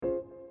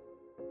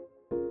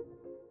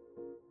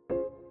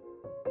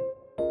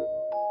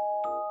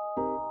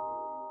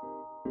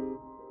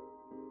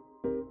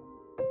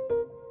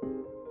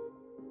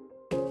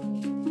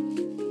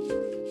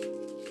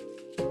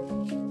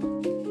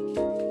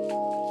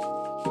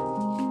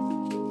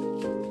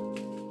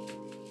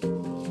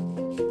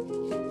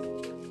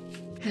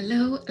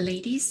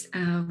Ladies,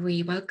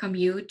 we welcome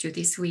you to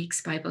this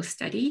week's Bible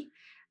study.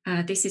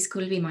 This is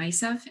Kulvi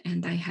Maisav,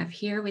 and I have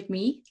here with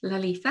me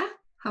Lalitha.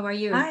 How are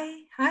you?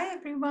 Hi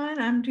everyone.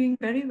 I'm doing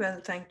very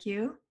well, thank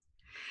you.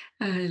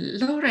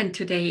 Lauren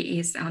today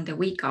is on the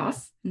week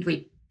off, and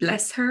we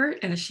bless her.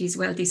 She's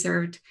well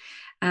deserved,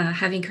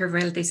 having her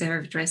well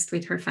deserved rest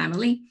with her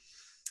family.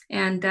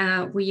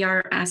 And we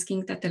are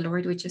asking that the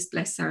Lord would just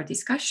bless our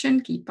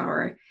discussion, keep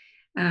our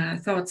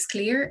thoughts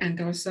clear,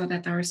 and also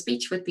that our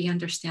speech would be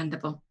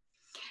understandable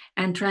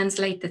and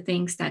translate the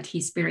things that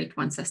His Spirit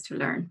wants us to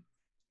learn.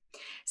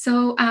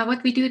 So,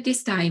 what we do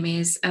this time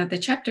is the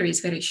chapter is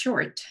very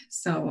short.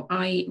 So,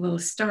 I will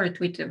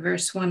start with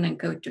verse 1 and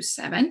go to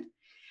 7.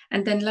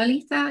 And then,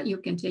 Lalitha, you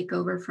can take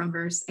over from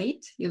verse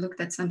 8. You looked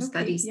at some Okay,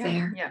 studies yeah,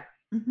 there. yeah.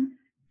 Mhm.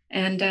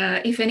 And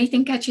if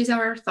anything catches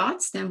our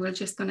thoughts, then we're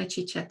just going to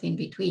chit chat in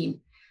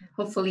between.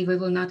 Hopefully, we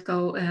will not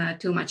go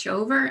too much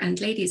over. And,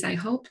 ladies, I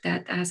hope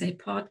that as a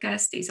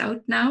podcast is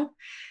out now,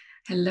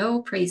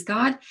 hello, praise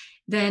God,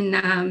 then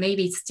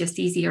maybe it's just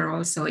easier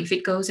also. If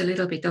it goes a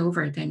little bit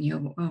over, then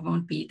you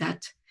won't be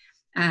that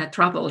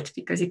troubled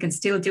because you can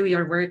still do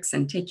your works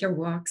and take your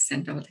walks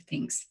and all the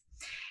things.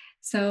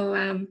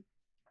 So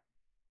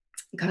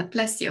God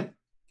bless you.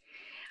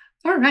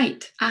 All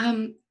right.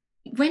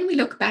 When we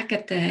look back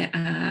at the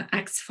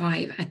Acts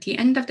 5, at the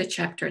end of the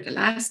chapter, the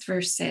last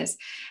verse says,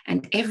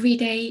 "And every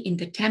day in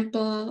the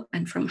temple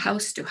and from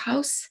house to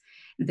house,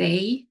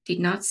 they did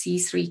not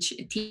cease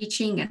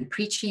teaching and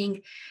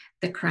preaching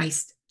the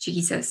Christ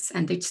Jesus."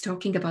 And it's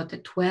talking about the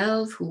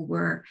 12 who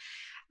were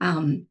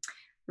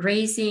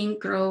raising,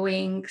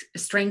 growing,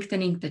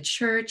 strengthening the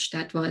church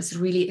that was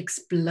really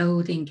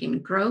exploding in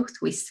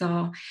growth. We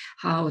saw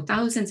how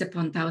thousands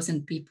upon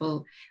thousands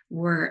people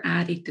were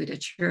added to the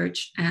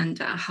church and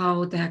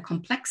how the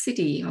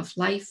complexity of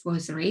life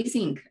was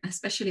raising,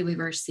 especially we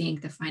were seeing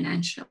the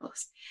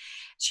financials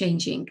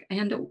changing.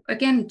 And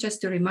again,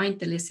 just to remind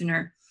the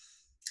listener,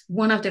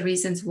 one of the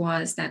reasons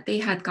was that they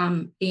had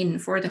come in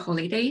for the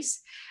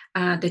holidays,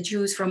 the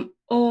Jews from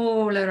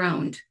all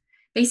around,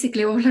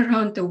 basically all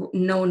around the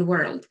known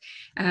world,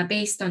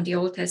 based on the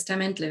Old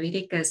Testament.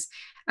 Leviticus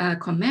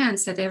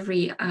commands that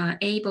every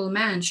able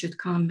man should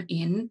come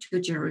in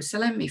to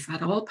Jerusalem, if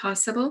at all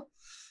possible,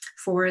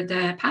 for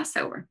the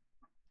Passover,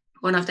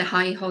 one of the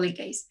high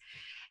holidays.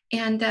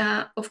 And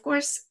of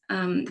course,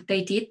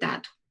 they did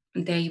that.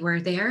 They were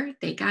there,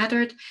 they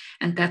gathered,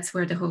 and that's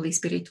where the Holy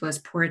Spirit was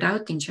poured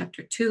out in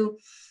chapter 2,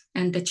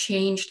 and the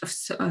change of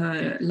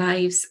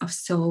lives of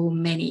so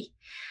many.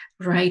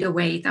 Right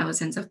away,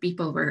 thousands of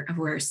people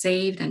were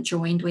saved and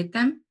joined with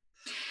them.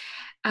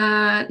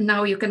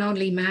 Now you can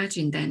only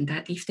imagine then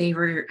that if they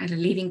were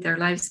leaving their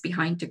lives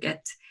behind to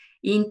get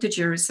into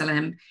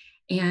Jerusalem,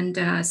 and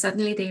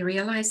suddenly they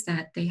realize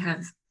that they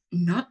have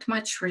not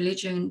much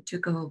religion to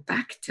go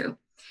back to.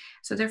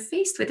 So they're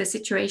faced with a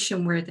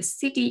situation where the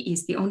city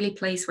is the only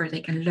place where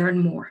they can learn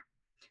more.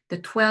 The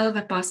 12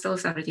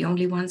 apostles are the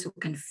only ones who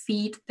can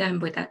feed them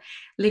with a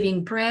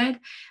living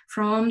bread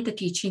from the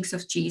teachings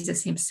of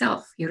Jesus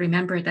himself. You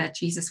remember that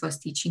Jesus was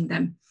teaching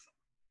them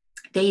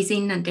days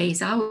in and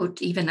days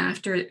out, even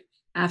after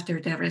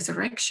the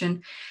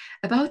resurrection,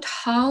 about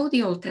how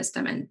the Old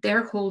Testament,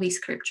 their holy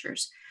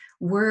scriptures,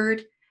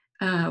 word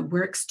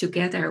works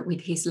together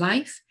with his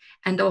life,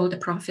 and all the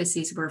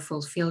prophecies were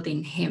fulfilled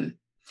in him.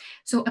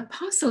 So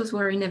apostles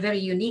were in a very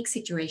unique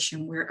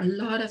situation where a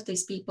lot of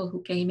these people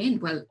who came in,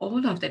 well,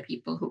 all of the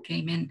people who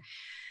came in,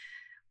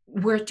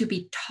 were to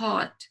be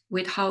taught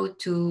with how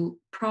to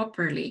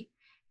properly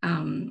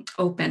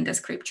open the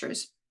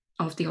scriptures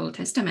of the Old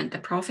Testament, the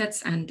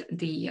prophets and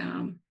the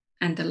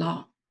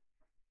law.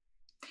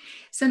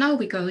 So now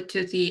we go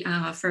to the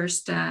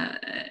first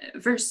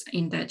verse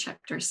in the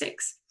chapter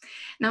 6.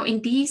 Now,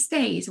 in these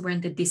days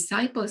when the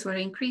disciples were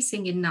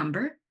increasing in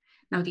number,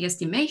 now the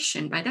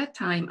estimation by that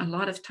time, a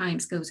lot of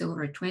times goes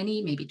over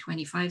 20, maybe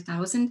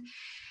 25,000.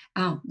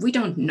 We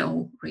don't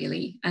know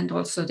really. And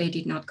also they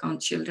did not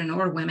count children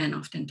or women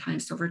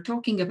oftentimes. So we're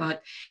talking about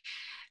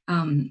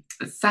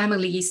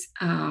families,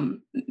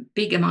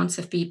 big amounts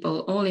of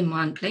people all in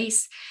one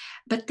place.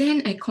 But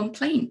then a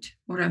complaint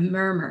or a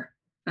murmur,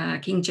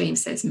 King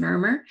James says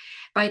murmur,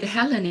 by the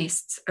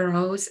Hellenists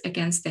arose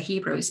against the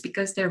Hebrews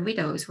because their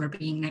widows were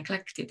being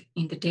neglected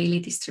in the daily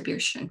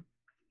distribution.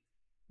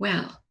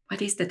 Well,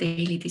 what is the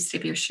daily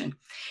distribution?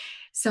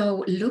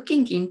 So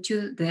looking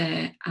into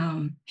the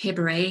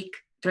Hebraic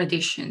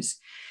traditions,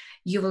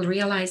 you will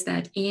realize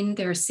that in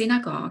their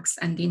synagogues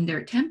and in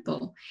their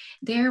temple,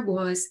 there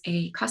was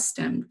a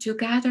custom to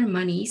gather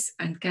monies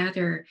and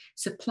gather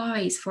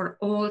supplies for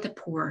all the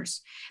poor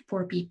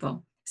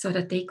people so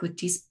that they could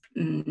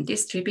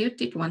distribute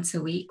it once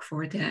a week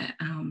for the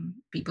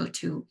people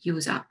to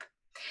use up.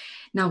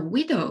 Now,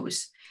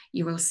 widows,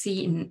 you will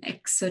see in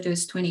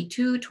Exodus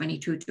 22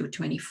 to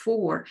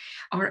 24,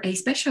 are a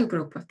special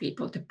group of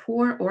people, the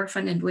poor,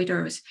 orphan, and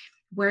widows,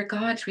 where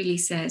God really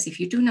says,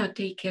 if you do not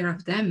take care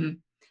of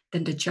them,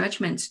 then the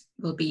judgments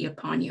will be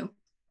upon you.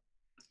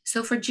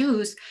 So for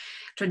Jews,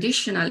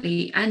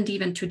 traditionally, and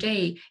even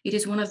today, it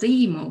is one of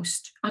the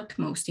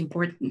utmost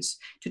importance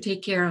to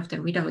take care of the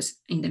widows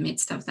in the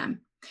midst of them.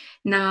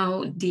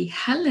 Now, the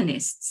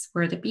Hellenists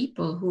were the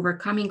people who were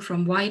coming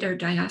from wider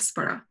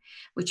diaspora,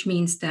 which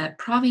means the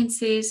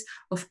provinces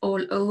of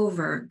all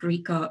over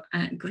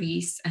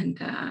Greece and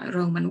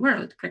Greco-Roman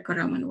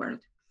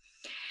world.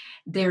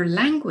 Their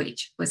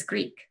language was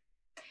Greek,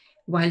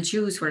 while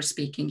Jews were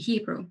speaking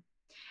Hebrew.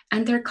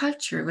 And their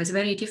culture was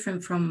very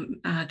different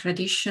from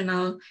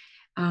traditional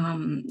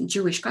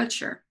Jewish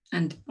culture.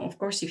 And of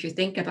course, if you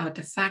think about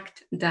the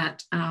fact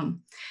that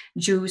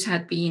Jews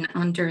had been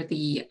under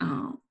the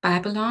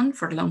Babylon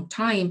for a long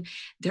time,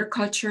 their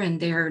culture and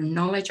their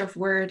knowledge of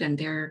word and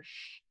their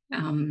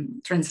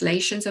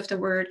translations of the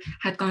word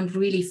had gone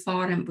really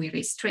far and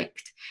very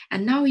strict.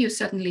 And now you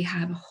suddenly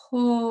have a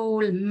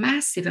whole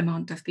massive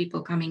amount of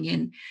people coming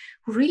in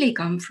who really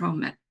come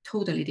from a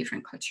totally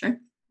different culture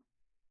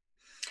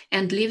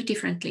and live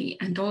differently.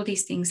 And all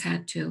these things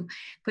had to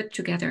put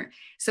together.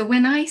 So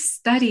when I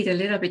studied a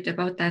little bit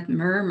about that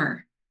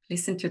murmur,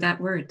 listen to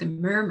that word, the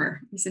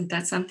murmur, isn't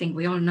that something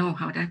we all know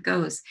how that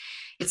goes?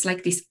 It's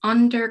like this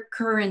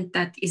undercurrent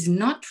that is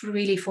not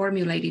really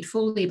formulated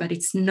fully, but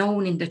it's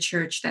known in the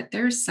church that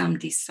there's some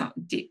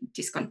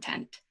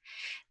discontentment.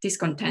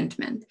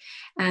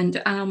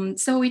 And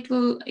so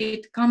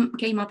it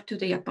came up to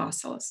the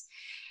apostles.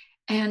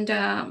 And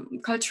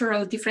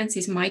cultural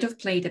differences might have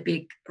played a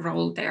big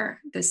role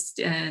there.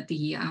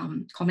 The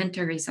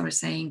commentaries are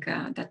saying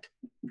that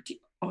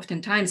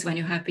oftentimes when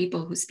you have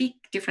people who speak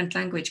different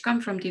language, come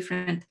from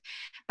different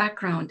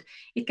background,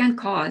 it can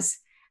cause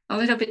a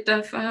little bit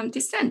of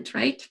dissent,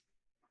 right?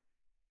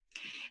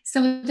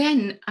 So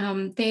then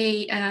on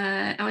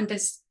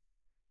this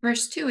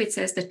verse 2, it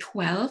says the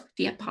 12,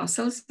 the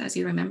apostles, as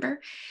you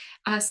remember,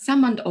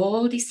 summoned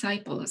all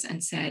disciples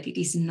and said, "It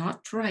is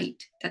not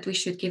right that we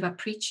should give up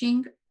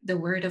preaching the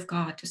word of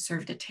God to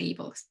serve the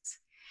tables.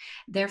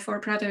 Therefore,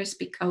 brothers,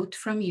 pick out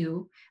from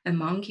you,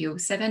 among you,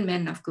 7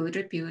 men of good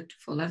repute,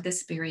 full of the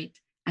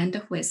Spirit and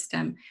of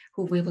wisdom,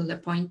 who we will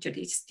appoint to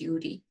this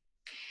duty."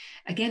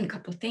 Again, a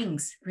couple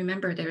things.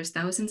 Remember, there's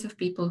thousands of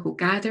people who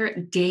gather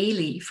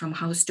daily from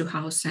house to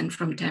house and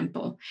from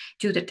temple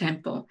to the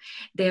temple.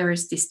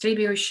 There's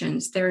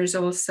distributions. There's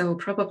also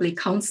probably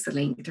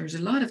counseling. There's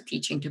a lot of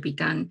teaching to be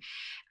done,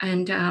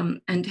 and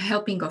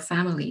helping of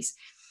families.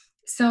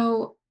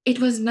 So it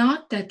was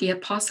not that the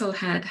apostle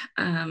had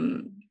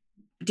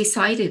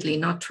decidedly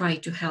not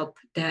tried to help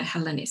the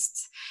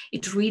Hellenists.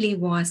 It really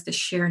was the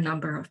sheer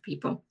number of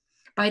people.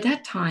 By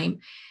that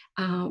time,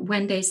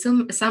 when they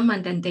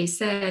summoned and they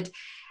said,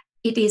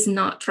 "It is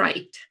not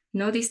right."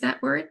 Notice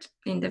that word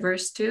in the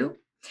verse 2.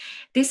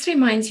 This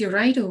reminds you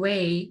right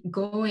away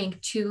going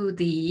to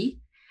the,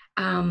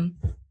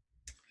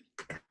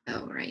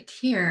 right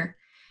here,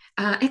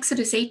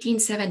 Exodus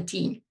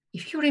 18:17.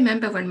 If you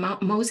remember when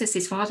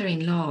Moses'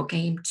 father-in-law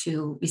came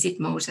to visit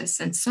Moses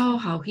and saw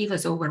how he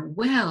was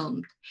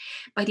overwhelmed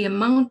by the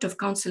amount of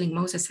counseling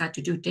Moses had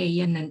to do day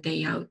in and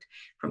day out,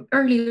 from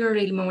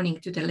early morning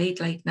to the late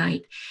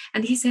night.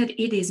 And he said,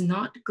 "It is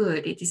not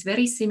good." It is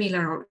very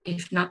similar, or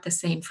if not the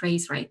same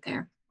phrase right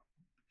there.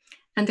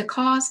 And the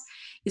cause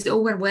is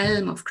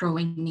overwhelm of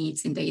growing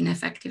needs in the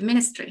ineffective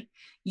ministry.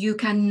 You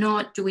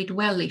cannot do it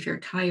well if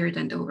you're tired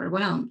and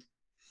overwhelmed.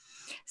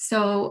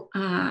 So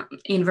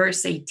in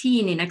verse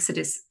 18, in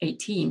Exodus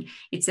 18,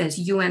 it says,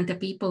 "You and the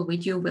people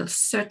with you will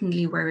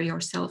certainly wear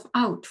yourself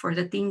out, for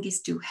the thing is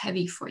too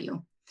heavy for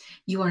you.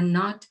 You are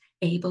not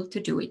able to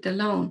do it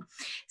alone."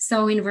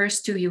 So in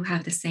verse 2, you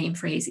have the same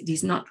phrase. It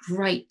is not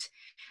right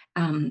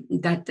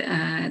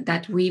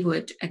that we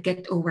would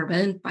get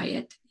overwhelmed by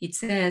it. It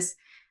says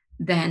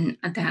then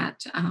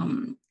that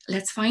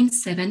let's find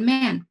 7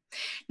 men.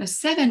 Now,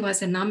 7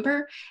 was a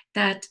number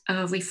that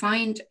we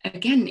find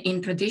again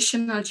in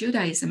traditional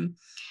Judaism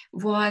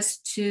was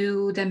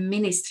to the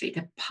ministry,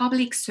 the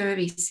public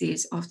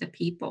services of the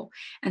people.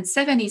 And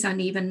 7 is an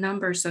even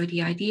number. So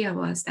the idea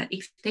was that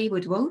if they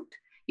would vote,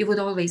 you would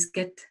always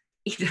get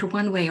either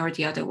one way or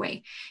the other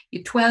way.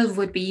 12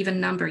 would be even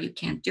number, you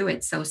can't do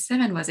it. So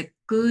 7 was a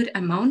good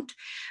amount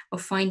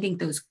of finding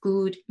those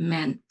good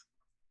men.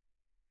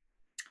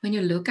 When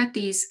you look at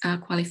these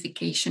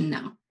qualification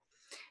now,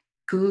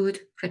 good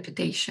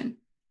reputation,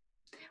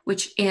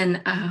 which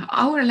in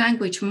our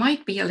language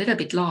might be a little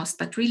bit lost,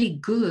 but really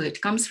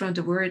good comes from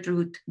the word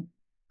root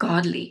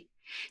godly.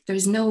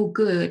 There's no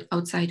good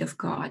outside of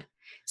God.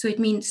 So it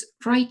means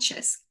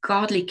righteous,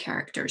 godly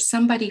character,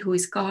 somebody who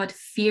is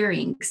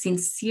God-fearing,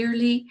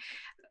 sincerely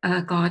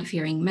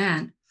God-fearing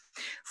man,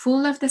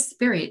 full of the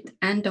Spirit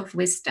and of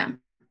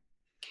wisdom.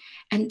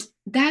 And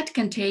that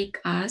can take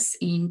us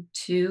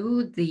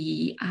into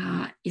the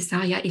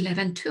Isaiah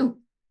 11:2.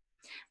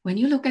 When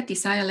you look at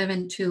Isaiah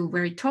 11:2,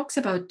 where it talks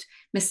about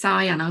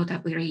Messiah now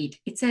that we read,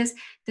 it says,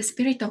 "The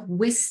spirit of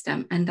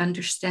wisdom and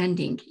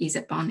understanding is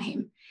upon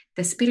him,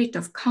 the spirit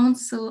of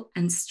counsel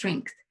and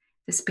strength,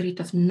 the spirit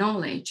of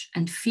knowledge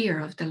and fear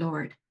of the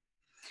Lord."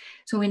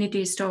 So when it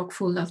is talk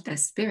full of the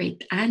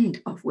Spirit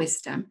and of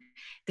wisdom,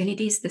 then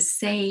it is the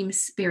same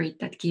Spirit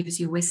that gives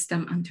you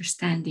wisdom,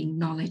 understanding,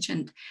 knowledge,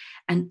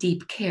 and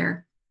deep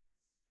care.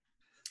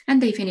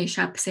 And they finish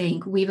up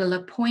saying, we will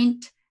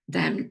appoint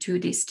them to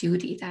this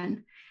duty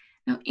then.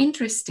 Now,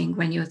 interesting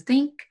when you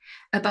think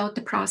about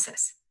the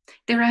process.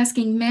 They're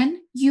asking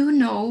men, you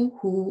know,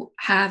 who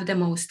have the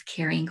most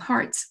caring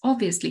hearts.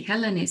 Obviously,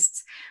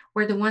 Hellenists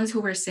were the ones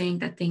who were saying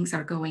that things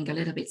are going a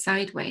little bit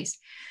sideways.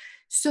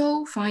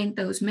 So find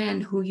those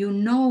men who you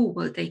know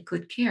will take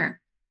good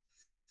care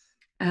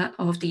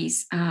of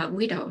these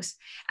widows,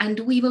 and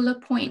we will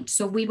appoint.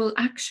 So we will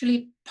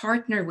actually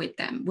partner with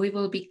them. We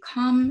will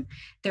become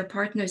their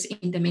partners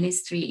in the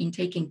ministry in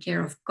taking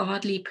care of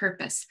godly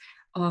purpose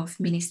of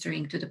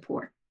ministering to the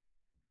poor.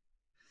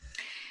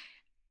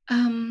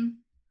 I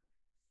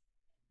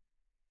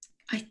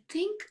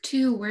think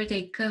too, where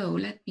they go,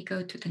 let me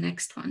go to the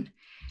next one.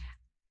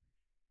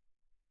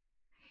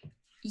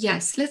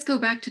 Yes, let's go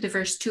back to the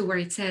verse 2 where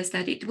it says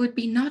that it would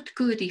be not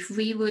good if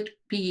we would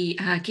be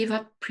give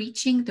up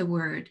preaching the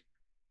word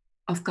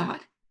of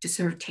God to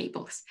serve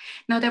tables.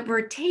 Now that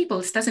word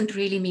tables doesn't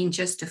really mean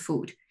just the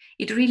food.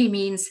 It really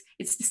means,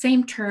 it's the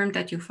same term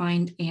that you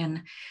find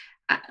in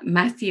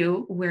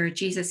Matthew, where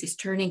Jesus is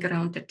turning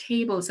around the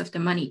tables of the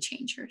money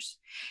changers.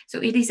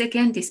 So it is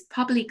again this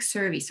public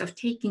service of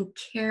taking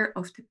care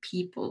of the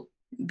people,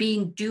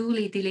 being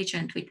duly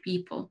diligent with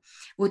people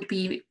would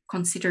be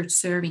considered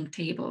serving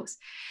tables.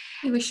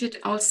 We should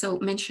also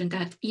mention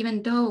that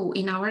even though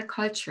in our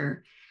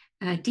culture,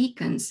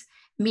 deacons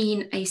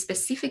mean a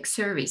specific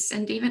service,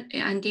 and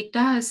it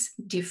does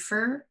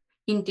differ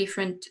in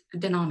different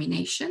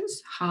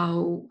denominations,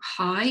 how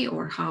high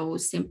or how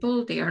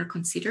simple they are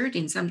considered.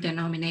 In some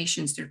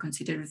denominations, they're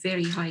considered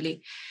very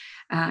highly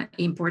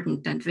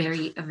important, and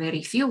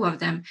very few of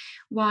them,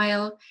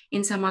 while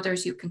in some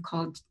others you can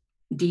call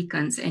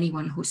deacons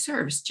anyone who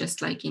serves,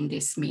 just like in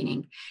this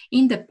meaning.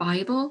 In the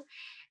Bible,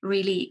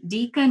 really,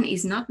 deacon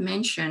is not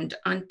mentioned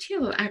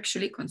until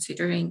actually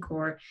considering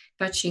or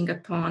touching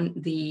upon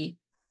the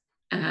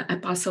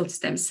apostles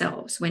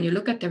themselves. When you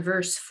look at the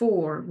verse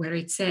 4, where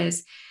it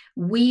says,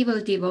 we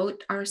will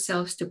devote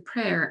ourselves to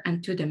prayer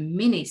and to the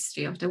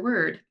ministry of the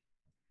word,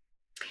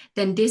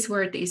 then this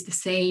word is the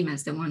same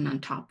as the one on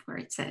top where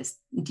it says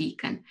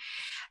deacon,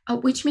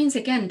 which means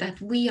again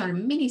that we are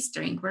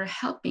ministering, we're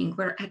helping,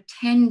 we're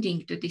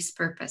attending to this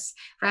purpose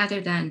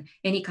rather than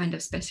any kind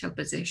of special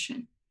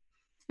position.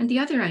 And the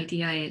other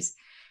idea is,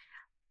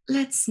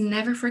 let's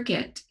never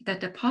forget that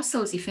the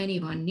apostles, if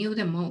anyone, knew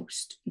the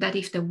most, that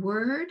if the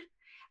word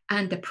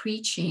and the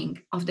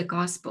preaching of the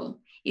gospel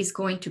is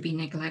going to be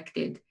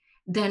neglected,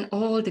 then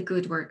all the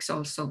good works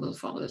also will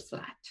fall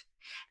flat.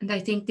 And I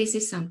think this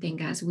is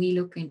something, as we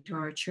look into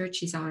our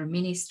churches, our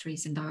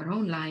ministries, and our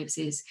own lives,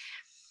 is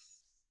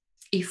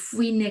if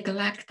we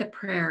neglect the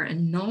prayer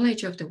and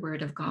knowledge of the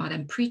word of God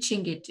and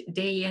preaching it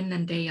day in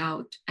and day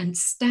out and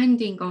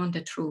standing on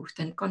the truth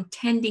and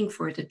contending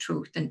for the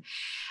truth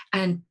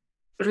and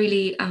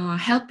really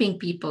helping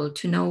people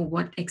to know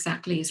what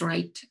exactly is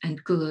right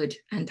and good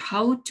and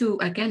how to,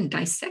 again,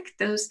 dissect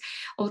those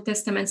Old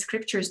Testament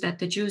scriptures that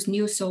the Jews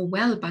knew so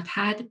well, but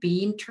had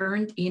been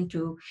turned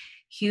into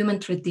human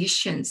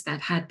traditions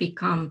that had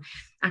become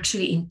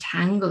actually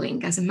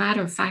entangling. As a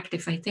matter of fact,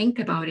 if I think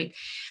about it,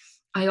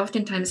 I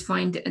oftentimes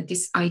find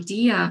this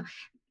idea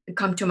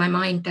come to my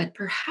mind that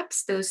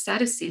perhaps those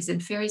Sadducees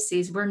and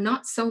Pharisees were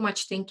not so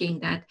much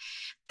thinking that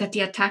the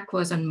attack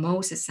was on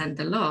Moses and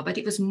the law, but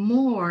it was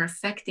more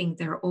affecting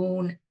their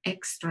own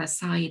extra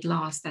side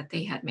laws that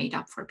they had made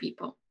up for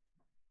people.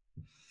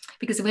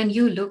 Because when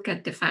you look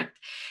at the fact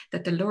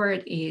that the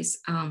Lord is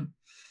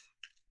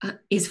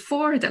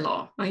for the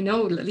law, I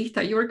know,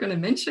 Lalita, you were going to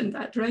mention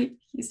that, right?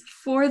 He's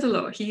for the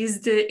law. He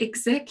is the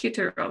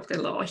executor of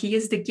the law. He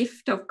is the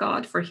gift of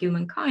God for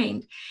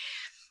humankind.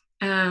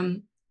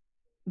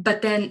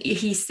 But then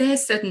he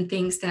says certain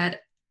things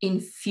that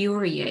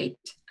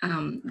infuriate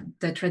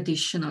the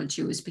traditional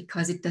Jews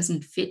because it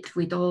doesn't fit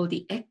with all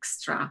the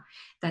extra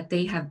that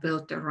they have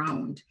built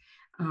around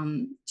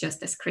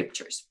just the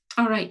scriptures.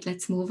 All right,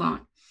 let's move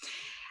on.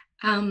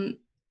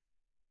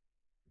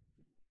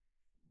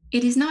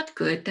 It is not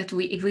good that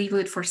we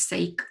would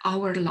forsake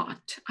our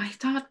lot. I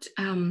thought,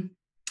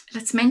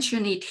 let's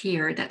mention it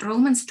here, that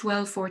Romans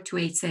 12,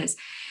 4-8 says,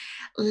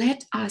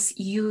 let us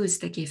use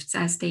the gifts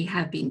as they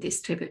have been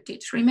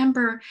distributed.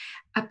 Remember,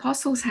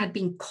 apostles had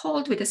been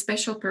called with a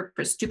special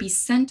purpose to be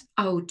sent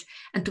out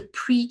and to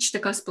preach the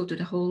gospel to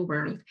the whole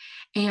world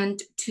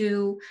and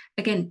to,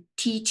 again,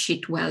 teach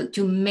it well,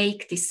 to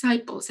make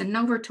disciples. And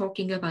now we're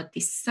talking about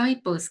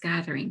disciples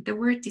gathering. The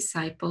word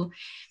disciple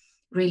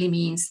really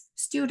means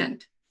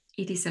student.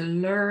 It is a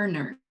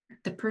learner,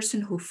 the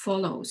person who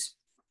follows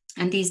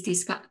and is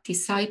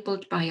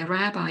discipled by a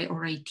rabbi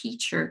or a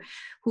teacher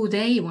who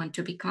they want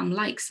to become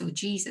like. So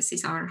Jesus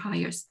is our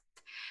highest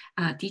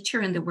teacher,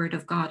 and the word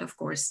of God, of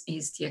course,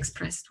 is the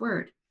expressed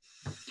word.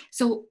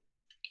 So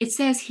it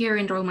says here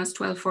in Romans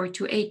 12,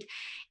 4-8,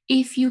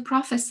 if you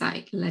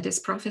prophesy, let us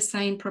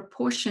prophesy in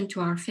proportion to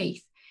our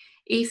faith.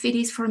 If it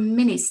is for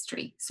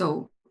ministry,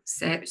 so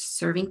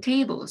serving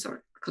tables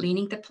or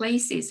cleaning the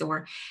places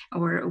or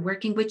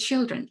working with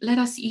children, let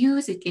us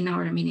use it in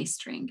our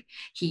ministering.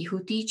 He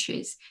who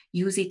teaches,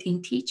 use it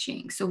in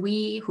teaching. So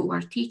we who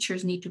are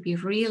teachers need to be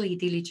really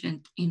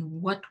diligent in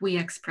what we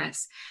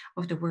express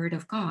of the word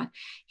of God.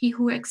 He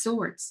who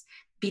exhorts,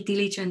 be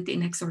diligent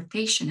in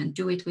exhortation and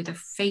do it with the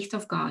faith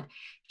of God.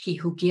 He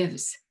who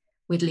gives,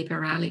 with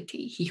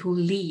liberality. He who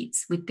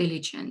leads, with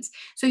diligence.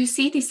 So you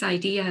see this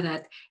idea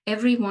that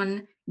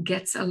everyone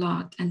gets a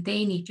lot and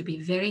they need to be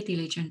very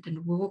diligent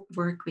and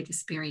work with the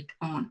Spirit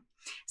on.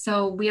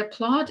 So we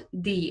applaud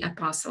the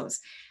apostles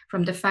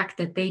from the fact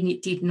that they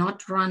did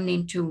not run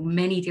into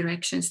many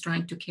directions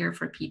trying to care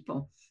for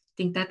people. I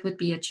think that would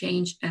be a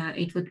change.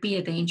 It would be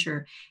a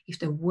danger if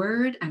the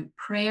word and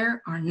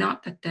prayer are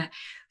not at the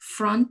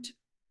front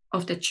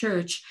of the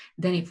church.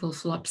 Then it will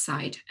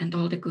flopside and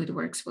all the good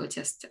works will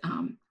just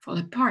fall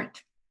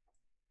apart.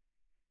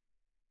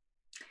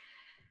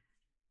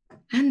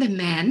 And the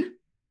men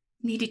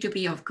needed to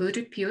be of good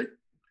repute.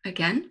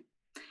 Again,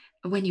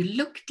 when you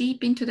look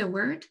deep into the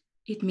word,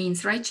 it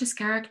means righteous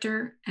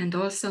character and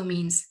also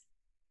means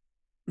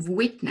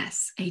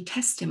witness, a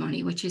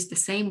testimony, which is the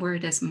same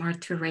word as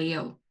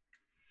martyreo,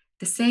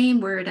 the same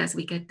word as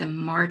we get the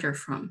martyr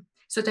from.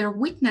 So their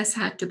witness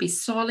had to be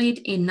solid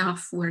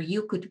enough where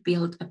you could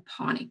build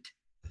upon it.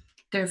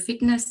 Their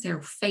witness,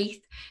 their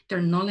faith,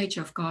 their knowledge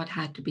of God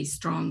had to be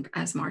strong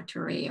as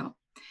martyreo.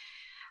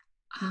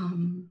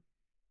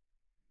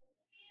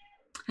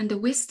 And the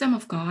wisdom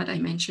of God, I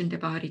mentioned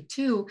about it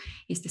too,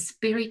 is the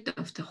spirit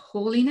of the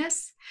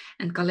holiness.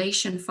 And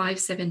Galatians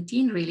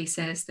 5:17 really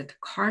says that the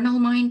carnal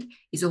mind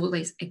is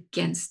always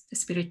against the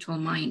spiritual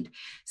mind.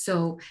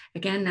 So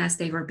again, as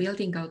they were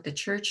building out the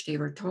church, they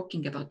were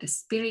talking about the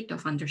spirit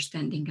of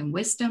understanding and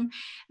wisdom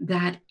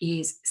that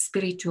is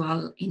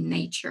spiritual in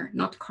nature,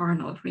 not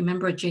carnal.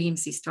 Remember,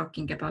 James is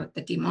talking about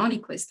the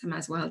demonic wisdom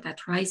as well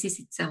that rises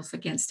itself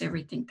against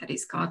everything that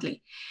is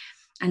godly.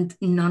 And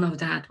none of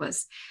that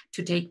was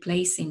to take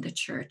place in the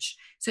church.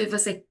 So it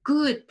was a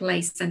good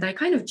place. And I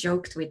kind of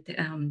joked with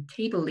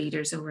table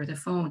leaders over the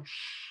phone,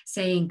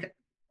 saying,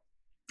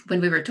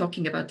 when we were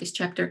talking about this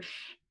chapter,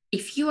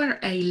 if you are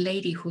a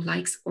lady who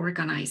likes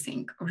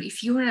organizing, or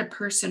if you are a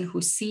person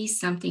who sees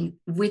something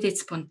with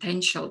its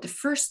potential, the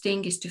first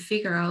thing is to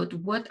figure out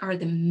what are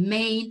the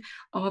main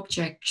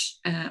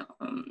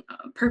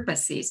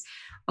purposes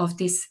of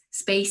this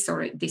space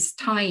or this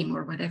time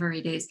or whatever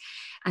it is.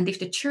 And if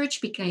the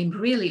church became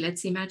really,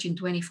 let's imagine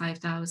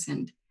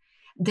 25,000,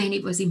 then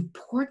it was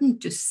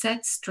important to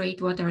set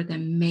straight what are the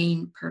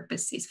main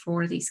purposes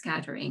for these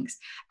gatherings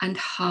and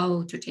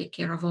how to take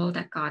care of all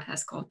that God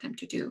has called them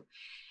to do.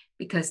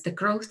 Because the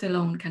growth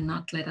alone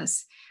cannot let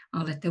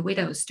the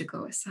widows to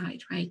go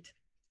aside, right?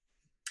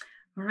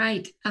 All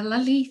right,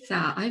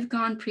 Lalitha, I've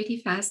gone pretty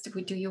fast.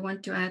 Do you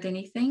want to add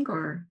anything,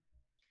 or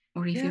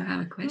if you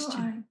have a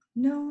question?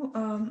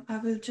 I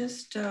will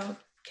just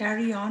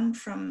carry on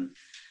from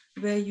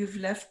where you've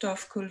left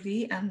off,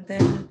 Kulvi, and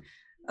then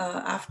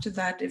after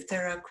that, if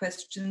there are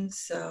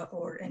questions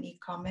or any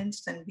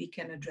comments, then we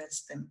can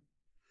address them.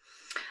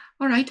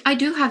 All right, I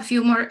do have a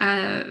few more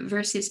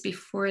verses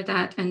before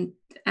that, and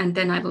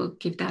then I will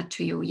give that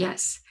to you.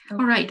 Yes.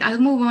 Okay. All right, I'll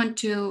move on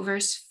to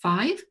verse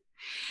 5.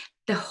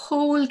 The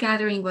whole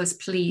gathering was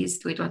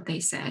pleased with what they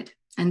said,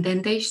 and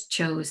then they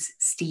chose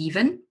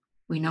Stephen.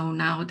 We know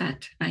now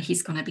that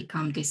he's going to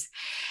become this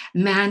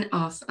man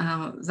of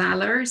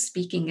valor,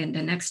 speaking in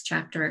the next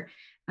chapter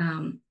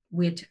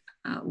with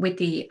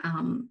the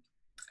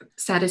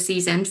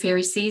Sadducees and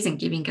Pharisees, and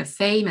giving a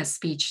famous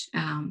speech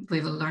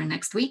we will learn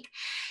next week.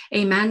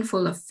 A man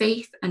full of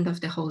faith and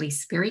of the Holy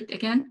Spirit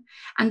again.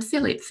 And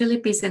Philip.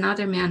 Philip is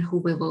another man who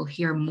we will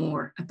hear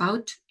more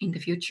about in the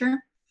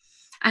future.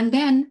 And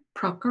then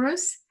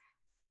Prochorus,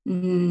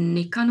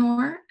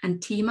 Nicanor,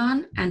 and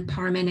Timon, and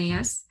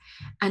Parmenas,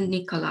 and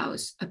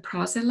Nicolaus, a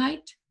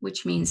proselyte,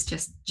 which means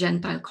just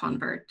Gentile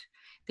convert.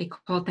 They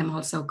called them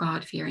also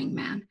God-fearing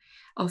man,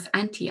 of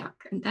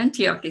Antioch. And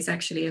Antioch is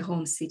actually a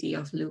home city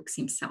of Luke's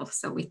himself.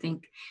 So we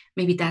think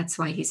maybe that's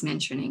why he's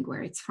mentioning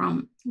where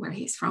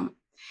he's from.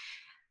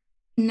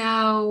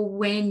 Now,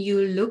 when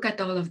you look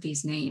at all of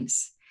these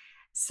names,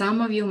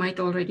 some of you might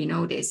already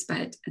know this,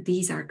 but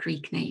these are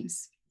Greek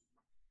names.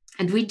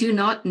 And we do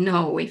not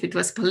know if it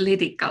was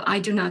political. I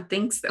do not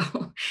think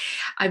so.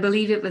 I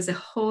believe it was the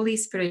Holy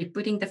Spirit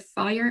putting the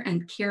fire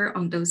and care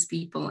on those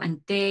people.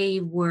 And they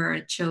were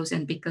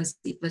chosen because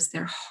it was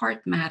their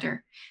heart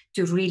matter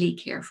to really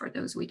care for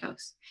those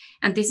widows.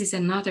 And this is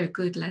another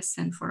good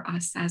lesson for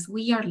us as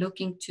we are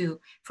looking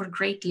for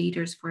great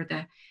leaders for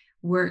the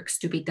works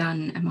to be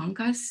done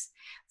among us.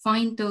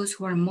 Find those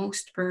who are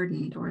most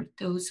burdened or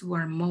those who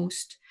are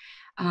most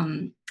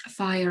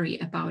fiery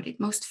about it,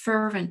 most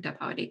fervent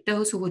about it,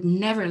 those who would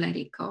never let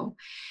it go.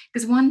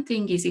 Because one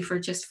thing is if we're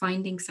just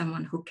finding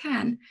someone who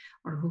can,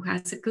 or who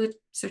has a good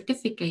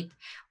certificate,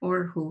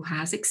 or who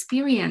has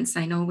experience.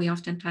 I know we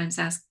oftentimes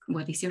ask,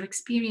 what is your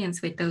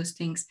experience with those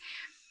things?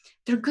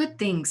 They're good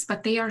things,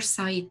 but they are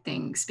side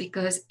things,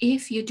 because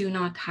if you do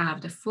not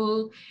have the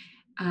full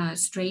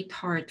straight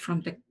heart,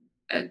 from the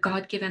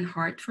God-given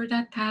heart for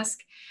that task,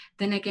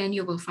 then again,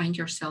 you will find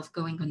yourself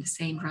going on the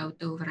same route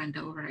over and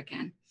over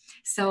again.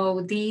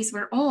 So these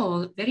were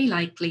all very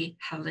likely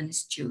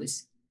Hellenist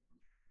Jews.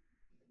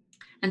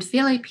 And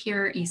Philip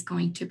here is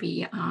going to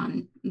be,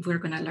 we're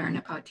going to learn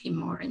about him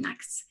more in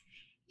Acts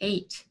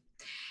 8.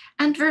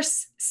 And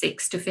verse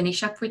 6, to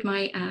finish up with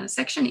my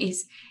section,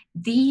 is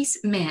these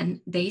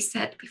men, they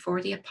sat before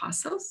the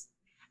apostles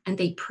and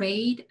they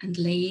prayed and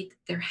laid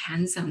their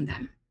hands on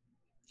them.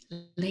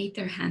 Laid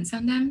their hands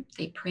on them,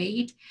 they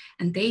prayed,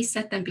 and they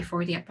set them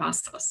before the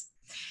apostles.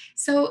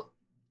 So,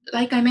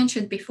 like I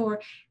mentioned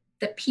before,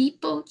 the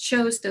people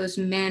chose those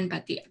men,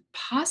 but the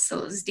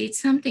apostles did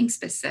something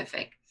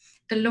specific.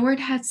 The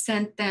Lord had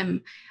set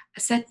them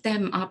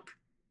up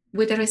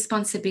with the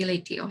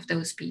responsibility of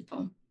those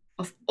people,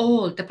 of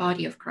all the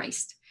body of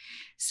Christ.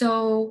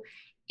 So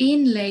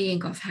in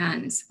laying of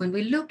hands, when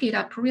we look it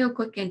up real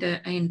quick in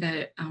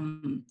the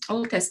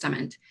Old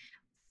Testament,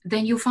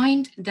 then you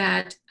find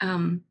that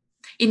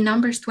in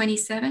Numbers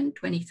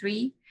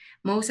 27-23,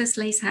 Moses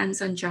lays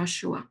hands on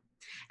Joshua.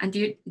 And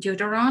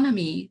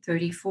Deuteronomy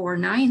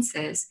 34:9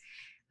 says,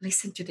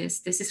 listen to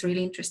this is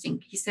really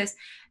interesting. He says,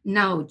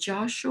 now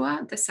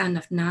Joshua, the son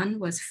of Nun,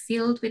 was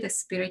filled with the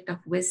spirit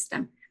of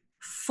wisdom,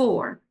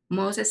 for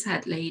Moses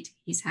had laid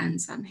his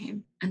hands on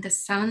him. And the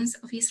sons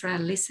of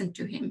Israel listened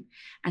to him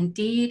and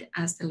did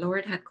as the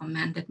Lord had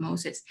commanded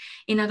Moses.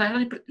 In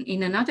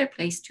another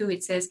place too,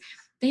 it says,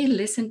 they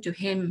listened to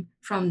him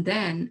from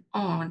then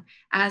on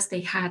as they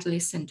had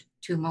listened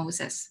to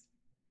Moses.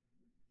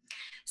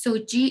 So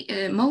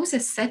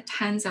Moses set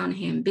hands on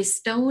him,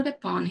 bestowed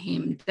upon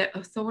him the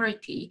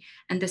authority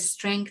and the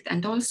strength,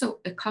 and also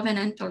a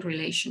covenantal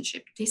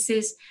relationship. This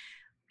is,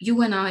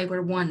 you and I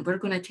were one. We're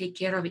going to take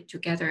care of it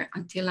together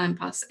until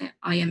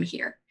I am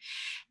here.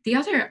 The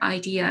other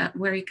idea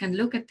where you can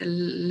look at the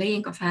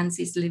laying of hands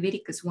is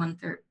Leviticus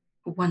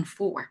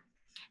 1:4.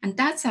 And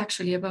that's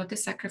actually about the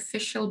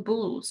sacrificial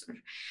bulls,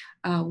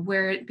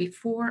 where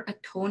before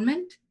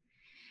atonement,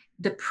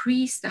 the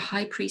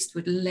high priest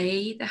would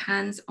lay the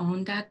hands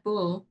on that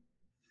bull.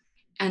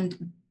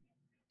 And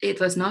it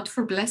was not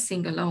for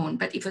blessing alone,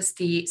 but it was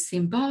the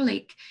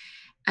symbolic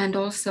and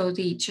also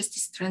just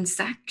this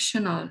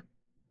transactional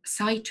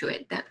side to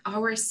it, that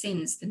our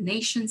sins, the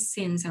nation's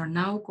sins, are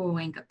now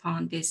going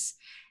upon this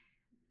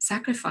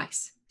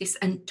sacrifice, this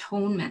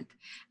atonement.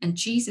 And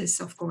Jesus,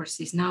 of course,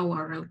 is now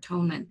our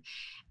atonement.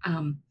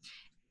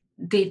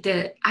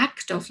 The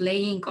act of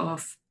laying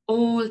off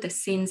all the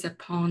sins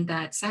upon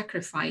that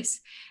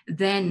sacrifice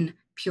then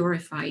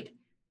purified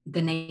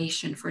the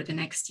nation for the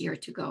next year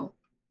to go.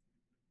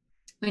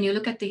 When you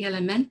look at the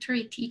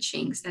elementary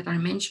teachings that are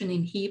mentioned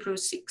in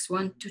Hebrews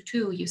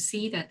 6:1-2, you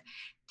see that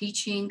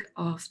teaching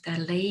of the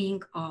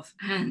laying of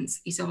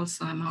hands is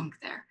also among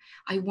there.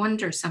 I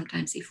wonder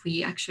sometimes if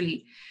we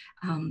actually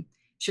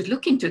should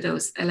look into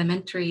those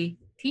elementary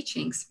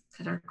teachings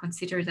that are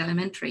considered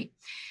elementary.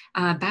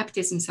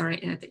 Baptisms are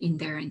in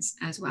there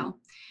as well.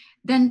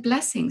 Then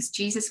blessings.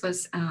 Jesus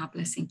was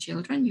blessing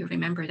children. You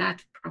remember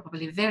that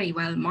probably very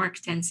well, Mark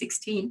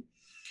 10:16.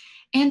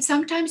 And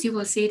sometimes you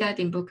will see that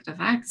in Book of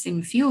Acts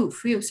in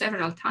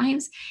several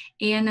times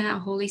in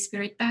Holy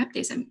Spirit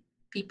baptism.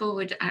 People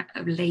would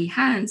lay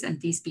hands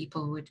and these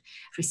people would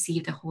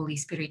receive the Holy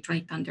Spirit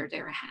right under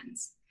their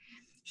hands.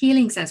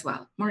 Healings as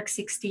well. Mark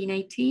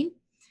 16:18,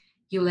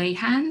 you lay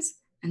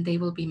hands and they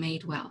will be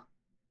made well.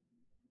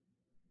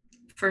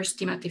 1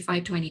 Timothy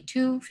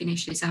 5:22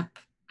 finishes up,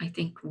 I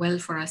think, well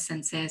for us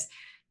and says,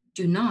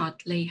 do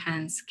not lay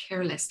hands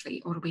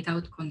carelessly or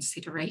without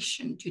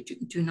consideration.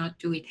 Do not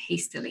do it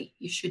hastily.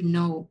 You should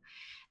know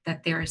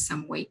that there is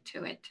some weight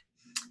to it.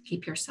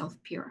 Keep yourself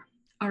pure.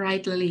 All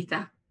right,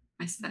 Lolita,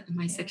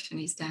 my section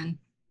is done.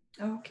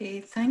 Okay,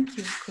 thank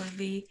you,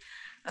 Kulvi.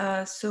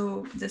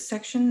 So the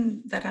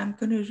section that I'm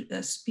going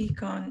to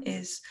speak on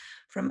is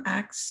from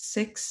Acts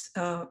 6,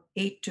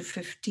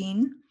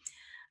 8-15,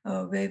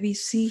 where we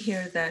see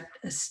here that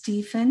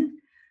Stephen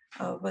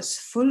was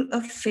full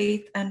of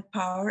faith and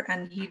power,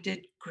 and he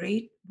did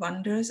great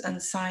wonders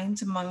and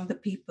signs among the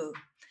people.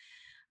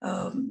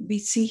 We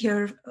see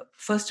here,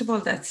 first of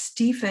all, that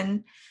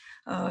Stephen,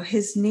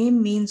 his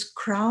name means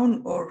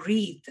crown or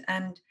wreath,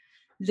 and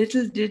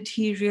little did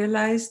he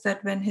realize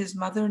that when his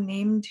mother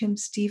named him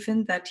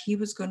Stephen, that he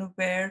was going to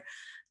wear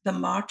the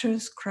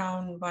martyr's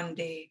crown one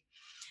day.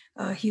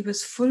 He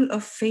was full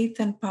of faith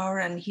and power,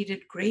 and he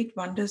did great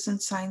wonders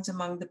and signs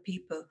among the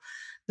people.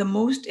 The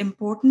most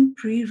important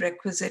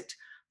prerequisite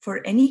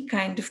for any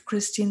kind of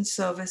Christian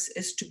service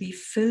is to be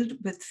filled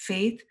with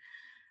faith.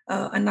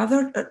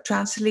 Another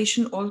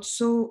translation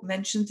also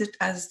mentions it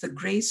as the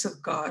grace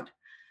of God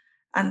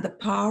and the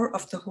power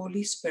of the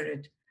Holy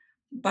Spirit.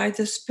 By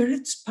the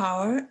Spirit's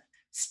power,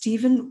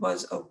 Stephen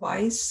was a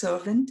wise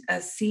servant,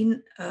 as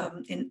seen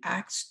in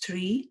Acts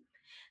 3.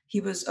 He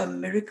was a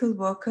miracle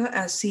worker,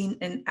 as seen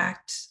in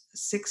Acts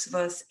 6,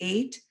 verse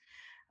 8.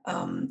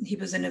 He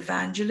was an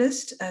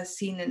evangelist, as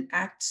seen in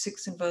Acts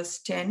 6 and verse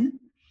 10.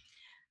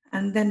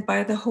 And then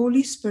by the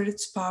Holy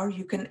Spirit's power,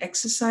 you can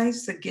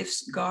exercise the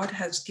gifts God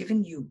has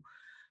given you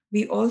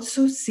We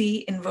also see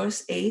in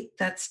verse 8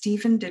 that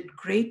Stephen did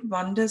great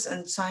wonders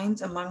and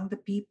signs among the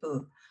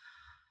people.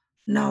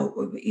 Now,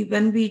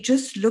 when we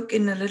just look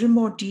in a little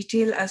more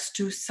detail as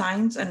to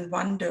signs and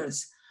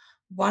wonders,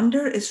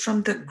 wonder is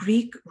from the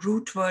Greek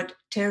root word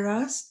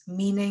teras,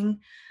 meaning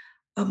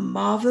a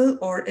marvel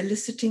or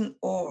eliciting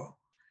awe.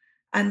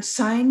 And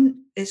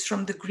sign is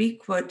from the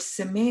Greek word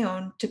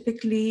semeion,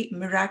 typically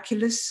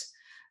miraculous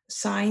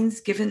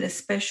signs given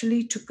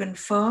especially to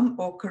confirm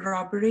or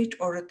corroborate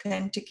or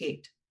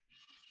authenticate.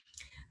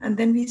 And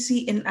then we see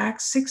in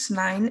Acts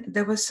 6:9,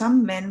 there were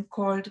some men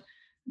called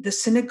the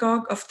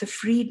synagogue of the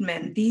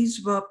freedmen.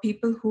 These were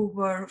people who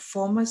were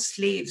former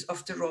slaves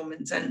of the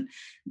Romans and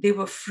they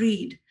were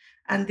freed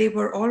and they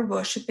were all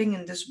worshiping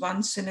in this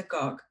one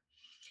synagogue.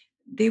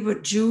 They were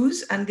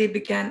Jews and they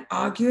began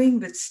arguing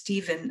with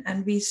Stephen.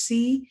 And we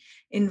see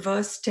in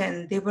verse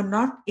 10, they were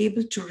not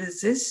able to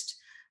resist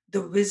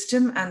the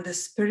wisdom and the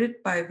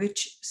spirit by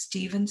which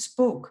Stephen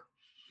spoke.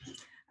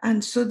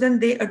 And so then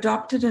they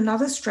adopted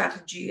another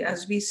strategy,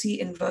 as we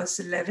see in verse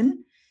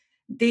 11.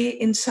 They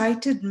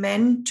incited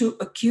men to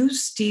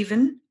accuse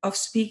Stephen of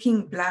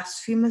speaking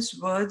blasphemous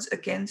words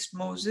against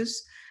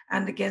Moses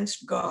and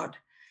against God.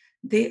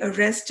 They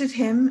arrested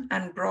him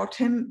and brought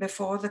him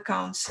before the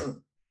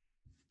council.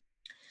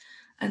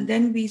 And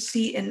then we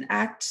see in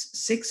Acts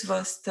 6,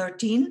 verse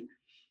 13,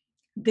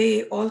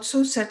 they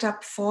also set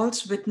up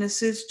false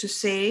witnesses to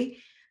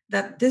say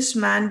that this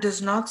man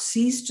does not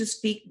cease to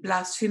speak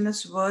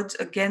blasphemous words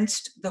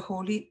against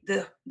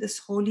this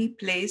holy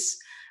place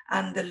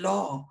and the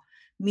law,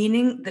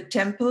 meaning the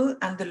temple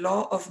and the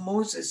law of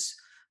Moses,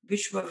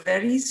 which were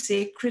very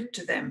sacred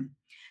to them.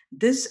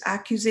 This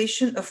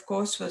accusation, of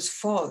course, was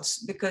false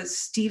because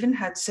Stephen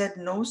had said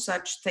no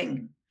such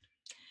thing.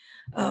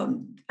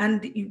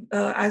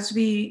 As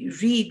we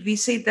read, we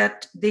say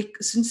that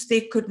since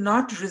they could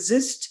not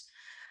resist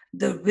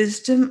the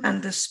wisdom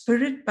and the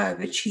spirit by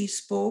which he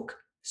spoke,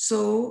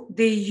 so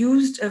they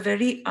used a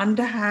very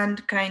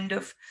underhand kind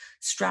of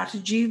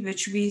strategy,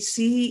 which we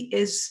see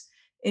is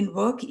in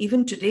work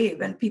even today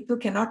when people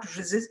cannot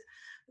resist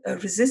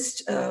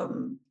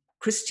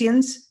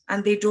Christians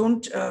and they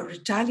don't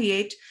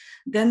retaliate,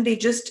 then they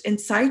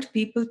incite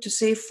people to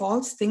say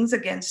false things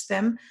against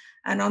them.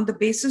 And on the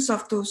basis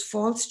of those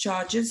false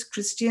charges,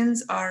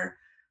 Christians are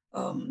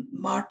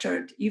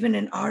martyred, even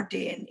in our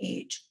day and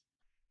age.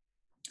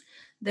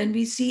 Then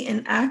we see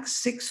in Acts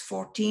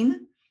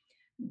 6:14,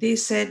 they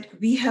said,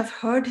 "We have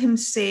heard him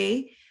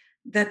say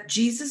that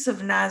Jesus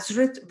of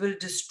Nazareth will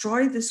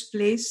destroy this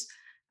place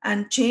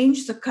and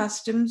change the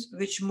customs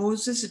which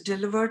Moses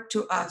delivered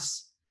to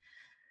us."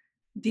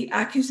 The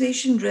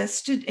accusation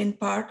rested in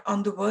part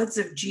on the words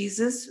of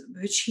Jesus,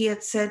 which he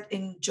had said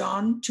in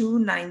John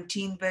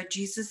 2:19, where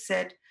Jesus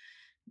said,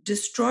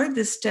 "Destroy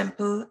this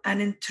temple,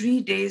 and in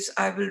 3 days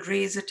I will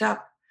raise it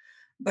up."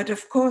 But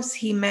of course,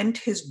 he meant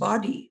his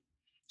body.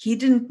 He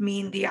didn't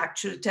mean the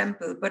actual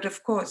temple. But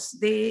of course,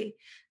 they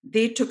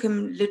took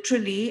him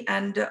literally,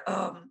 and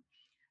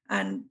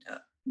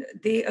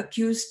they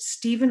accused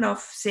Stephen of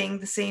saying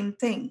the same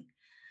thing.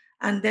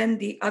 And then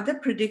the other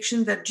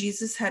prediction that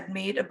Jesus had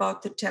made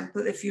about the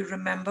temple, if you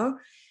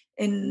remember,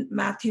 in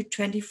Matthew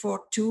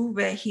 24:2,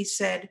 where he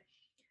said,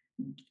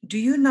 "Do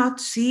you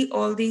not see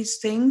all these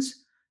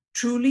things?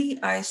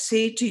 Truly, I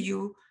say to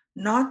you,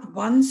 not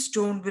one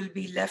stone will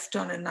be left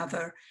on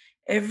another.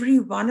 Every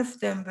one of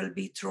them will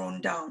be thrown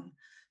down."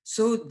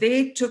 So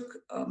they took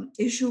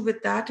issue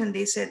with that and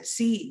they said,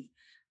 see,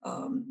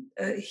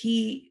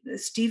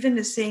 Stephen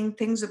is saying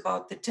things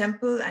about the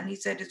temple and he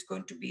said it's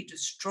going to be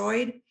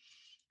destroyed.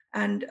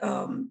 And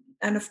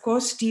of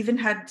course, Stephen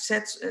had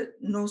said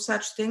no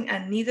such thing,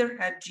 and neither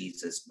had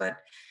Jesus. But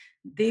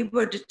they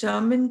were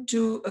determined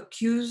to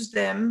accuse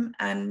them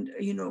and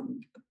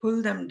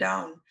pull them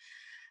down.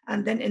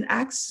 And then in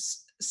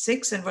Acts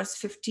 6 and verse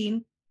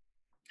 15,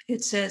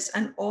 it says,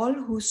 "And all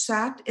who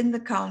sat in the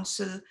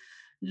council,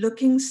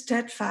 looking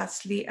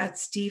steadfastly at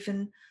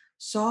Stephen,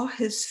 saw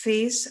his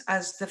face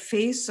as the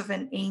face of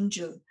an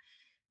angel."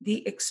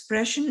 The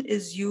expression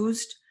is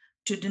used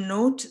to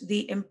denote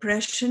the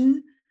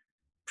impression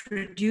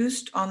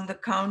produced on the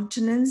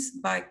countenance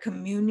by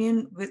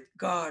communion with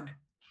God.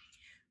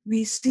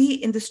 We see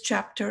in this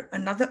chapter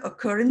another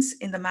occurrence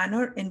in the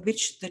manner in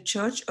which the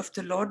Church of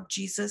the Lord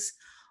Jesus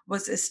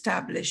was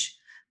established.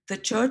 The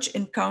church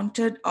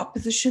encountered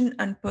opposition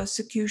and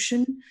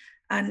persecution,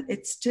 and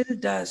it still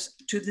does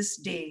to this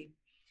day.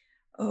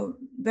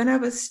 When I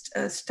was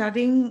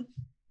studying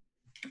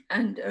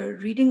and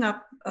reading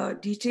up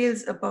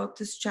details about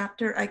this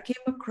chapter, I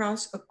came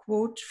across a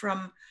quote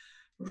from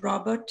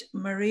Robert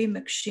Murray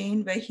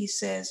McCheyne, where he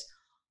says,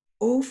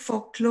 "Oh,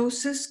 for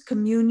closest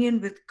communion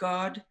with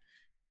God,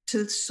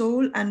 till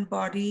soul and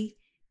body,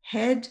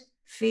 head,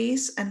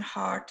 face, and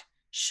heart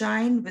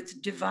shine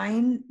with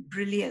divine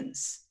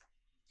brilliance."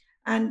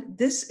 And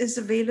this is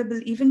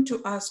available even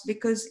to us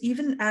because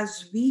even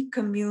as we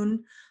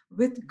commune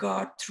with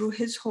God through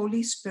his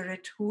Holy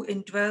Spirit who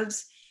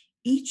indwells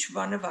each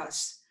one of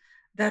us,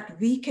 that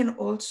we can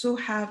also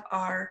have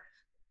our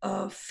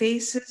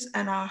faces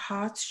and our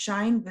hearts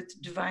shine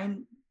with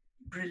divine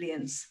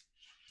brilliance.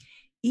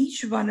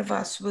 Each one of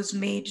us was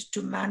made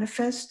to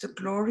manifest the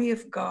glory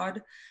of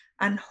God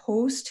and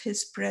host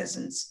his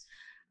presence.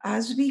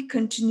 As we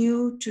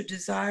continue to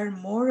desire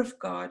more of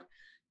God,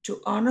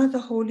 to honor the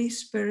Holy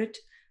Spirit,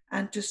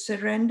 and to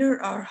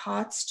surrender our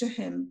hearts to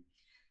him,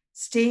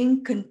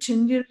 staying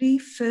continually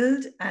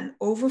filled and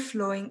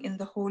overflowing in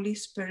the Holy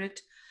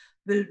Spirit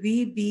will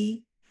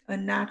be a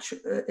natural,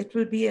 it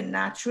will be a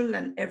natural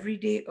and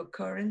everyday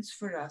occurrence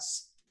for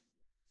us.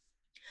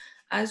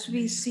 As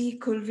we see,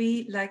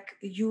 Kulvi, like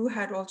you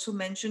had also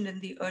mentioned in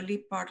the early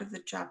part of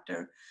the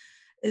chapter,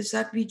 is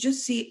that we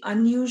just see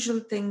unusual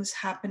things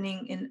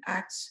happening in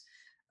Acts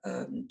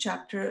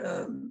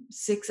chapter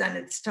 6, and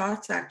it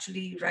starts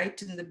actually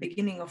right in the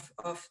beginning of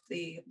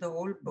the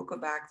whole book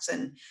of Acts,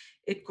 and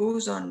it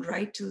goes on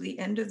right till the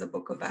end of the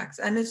book of Acts.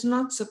 And it's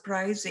not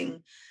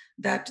surprising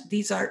that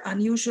these are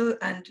unusual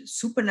and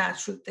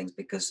supernatural things,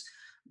 because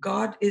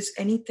God is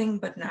anything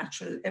but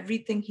natural.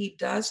 Everything he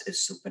does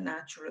is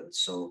supernatural.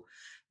 So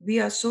we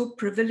are so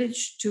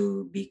privileged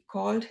to be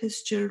called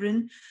his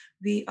children.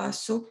 We are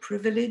so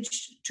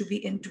privileged to be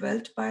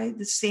indwelt by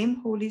the same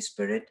Holy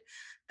Spirit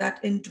that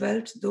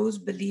indwelt those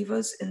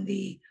believers in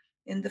the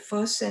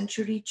first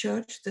century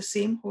church. The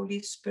same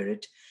Holy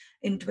Spirit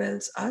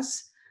indwells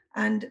us.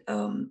 And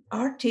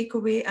our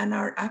takeaway and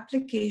our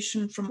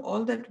application from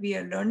all that we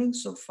are learning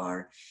so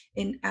far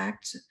in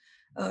Acts,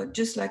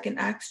 just like in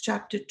Acts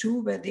chapter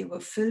 2, where they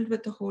were filled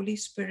with the Holy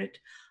Spirit,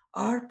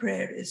 our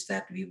prayer is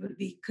that we will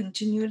be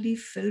continually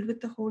filled with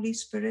the Holy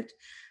Spirit.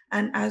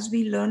 And as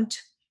we learned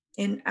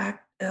in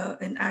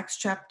Acts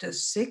chapter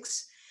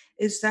 6,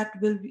 is that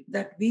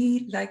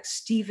we, like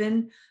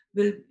Stephen,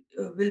 will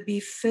be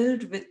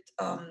filled with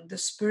the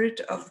spirit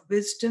of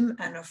wisdom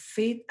and of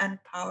faith and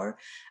power,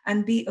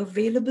 and be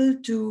available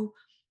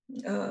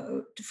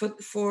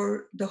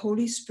for the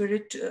Holy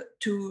Spirit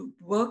to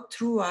work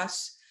through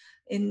us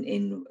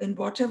in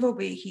whatever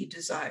way he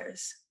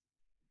desires.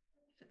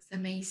 That's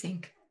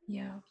amazing.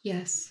 Yeah.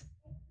 Yes.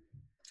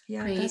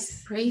 Yeah.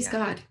 Praise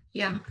God.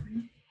 Yeah.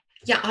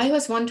 Yeah, I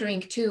was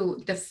wondering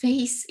too, the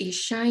face is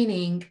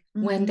shining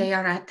when they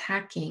are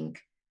attacking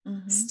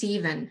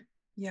Stephen.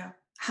 Yeah.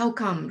 How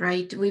come,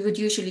 right? We would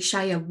usually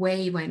shy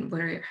away when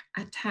we're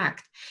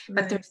attacked,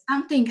 but there's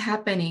something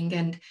happening.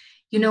 And,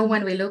 you know,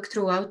 when we look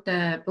throughout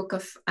the book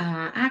of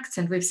Acts,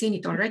 and we've seen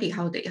it already,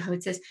 how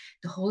it says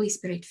the Holy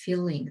Spirit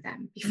filling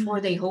them before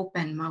they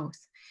open mouth.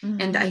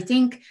 And I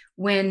think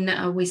when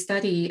we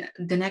study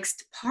the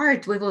next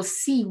part, we will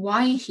see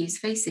why his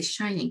face is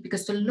shining,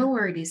 because the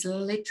Lord is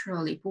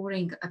literally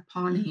pouring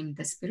upon him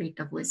the spirit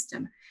of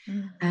wisdom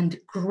and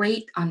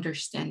great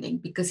understanding,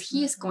 because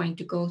he is going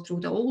to go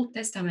through the Old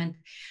Testament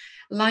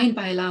line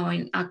by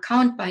line,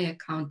 account by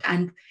account,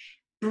 and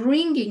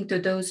bringing to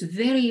those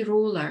very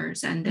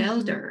rulers and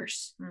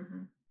elders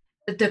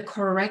the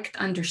correct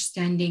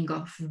understanding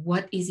of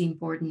what is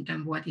important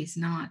and what is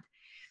not.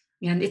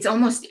 And it's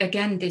almost,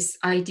 again, this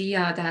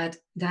idea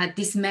that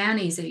this man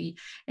is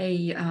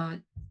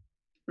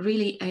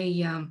really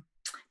a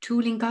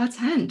tool in God's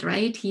hand,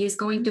 right? He is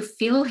going to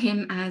fill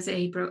him as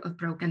a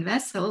broken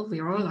vessel.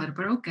 We all are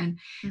broken,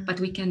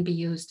 but we can be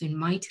used in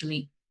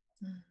mightily.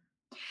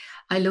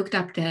 I looked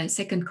up the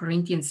 2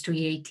 Corinthians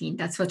 3:18.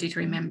 That's what it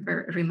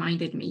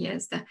reminded me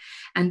is that,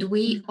 and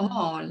we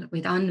all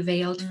with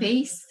unveiled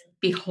face,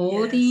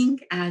 beholding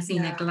as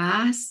in a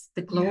glass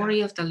the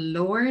glory of the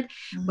Lord.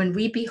 When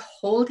we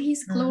behold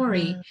his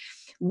glory,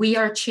 we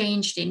are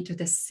changed into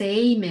the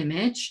same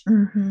image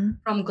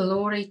from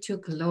glory to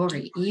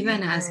glory,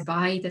 even as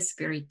by the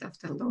Spirit of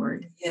the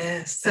Lord.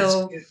 Yes.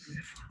 So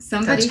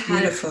somebody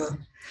beautiful.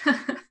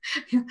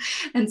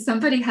 And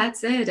somebody had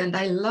said, and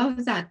I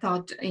love that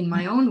thought in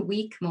my own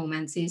weak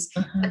moments, is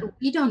that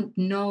we don't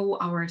know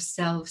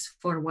ourselves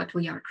for what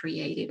we are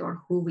created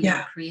or who we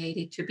are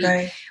created to be.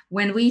 Right.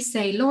 When we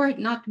say, Lord,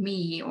 not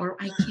me, or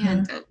I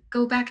can't,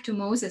 go back to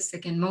Moses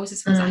again.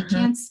 Moses was, I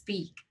can't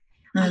speak.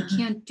 I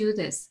can't do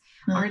this,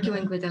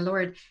 arguing with the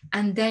Lord.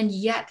 And then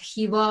yet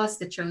he was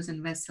the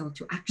chosen vessel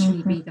to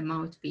actually be the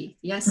mouthpiece.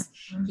 Yes,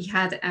 he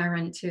had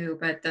Aaron too,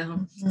 but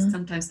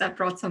sometimes that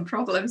brought some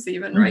problems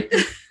even, right?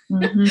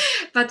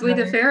 But with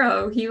the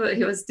Pharaoh, he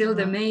was still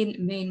the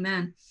main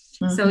man.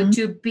 So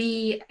to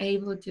be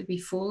able to be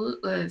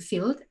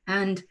filled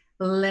and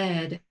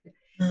led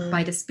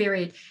by the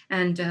Spirit.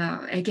 And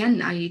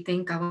again, I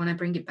think I want to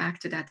bring it back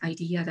to that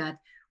idea that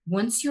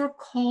once you're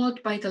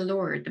called by the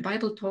Lord, the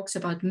Bible talks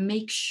about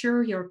make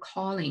sure you're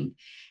calling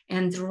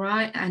and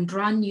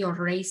run your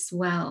race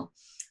well.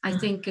 I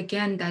think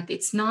again that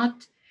it's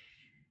not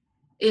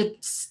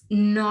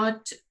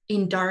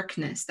in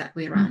darkness that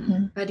we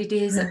run, but it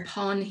is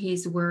upon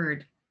his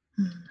word.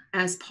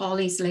 As Paul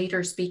is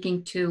later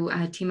speaking to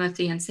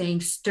Timothy and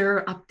saying,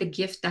 stir up the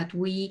gift that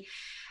we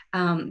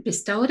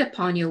bestowed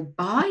upon you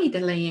by the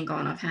laying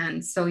on of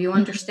hands. So you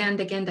understand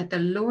again that the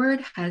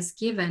Lord has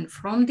given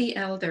from the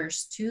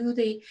elders to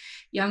the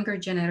younger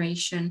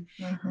generation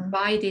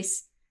by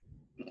this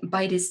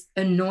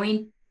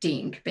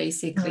equipping,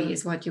 basically,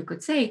 is what you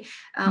could say.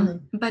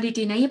 But it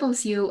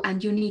enables you,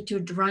 and you need to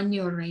run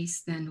your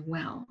race then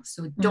well.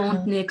 So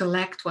don't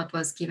neglect what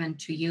was given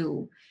to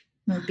you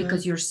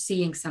because you're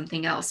seeing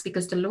something else,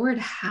 because the Lord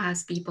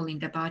has people in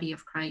the body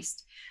of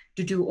Christ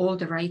to do all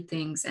the right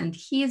things. And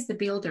he is the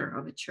builder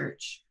of a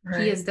church.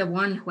 Right. He is the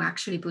one who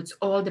actually puts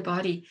all the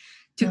body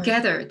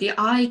together. The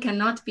eye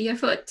cannot be a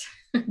foot.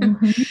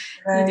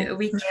 Right.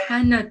 We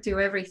cannot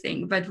do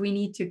everything, but we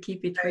need to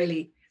keep it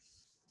really.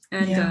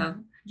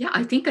 And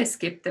I think I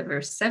skipped the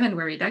verse 7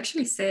 where it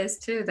actually says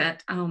too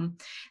that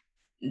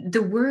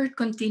the word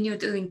continued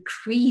to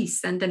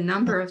increase and the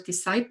number of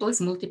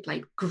disciples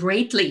multiplied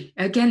greatly.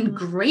 Again,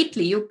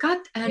 greatly. You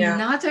got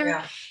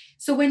another.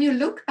 So when you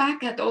look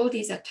back at all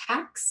these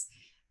attacks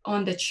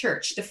on the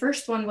church, the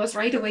first one was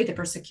right away the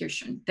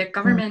persecution. The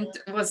government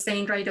was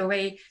saying right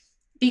away,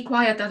 be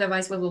quiet,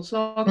 otherwise we will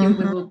flog you,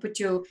 we will put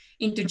you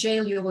into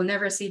jail, you will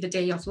never see the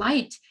day of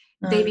light.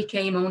 They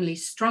became only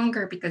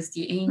stronger because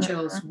the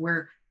angels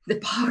were, the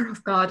power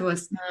of God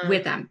was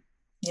with them.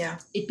 Yeah,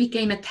 it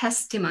became a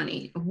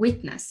testimony, a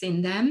witness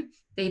in them.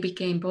 They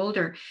became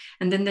bolder.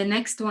 And then the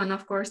next one,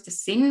 of course, the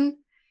sin.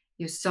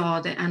 You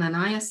saw the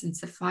Ananias and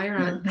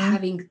Sapphira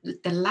having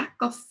the lack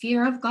of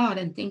fear of God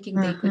and thinking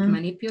they could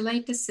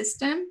manipulate the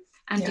system.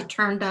 And it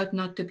turned out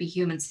not to be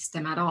human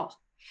system at all.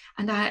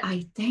 And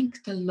I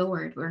thank the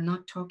Lord we're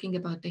not talking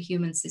about the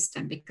human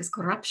system, because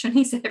corruption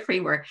is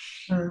everywhere.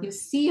 You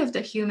see of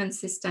the human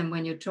system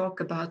when you talk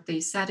about the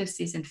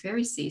Sadducees and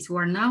Pharisees who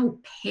are now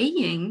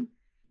paying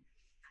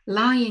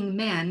lying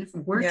men,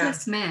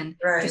 worthless men,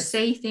 to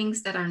say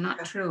things that are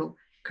not true.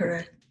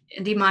 Correct.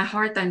 And in my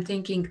heart, I'm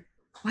thinking,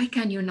 why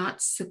can you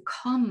not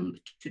succumb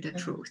to the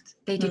truth?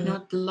 They did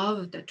not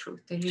love the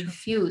truth. They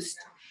refused.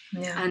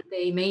 And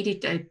they made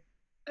it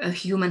a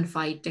human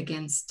fight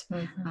against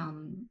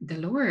the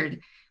Lord,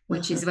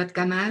 which is what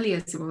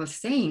Gamaliel was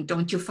saying.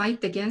 Don't you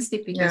fight against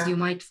it, because you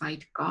might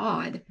fight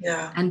God.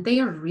 And they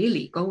are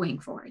really going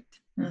for it.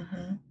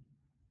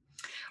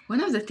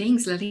 One of the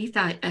things,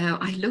 Lalitha,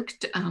 I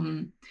looked,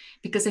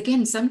 because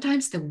again,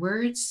 sometimes the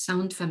words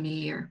sound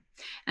familiar.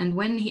 And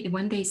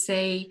when they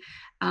say,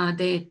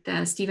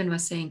 Stephen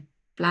was saying,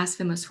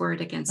 blasphemous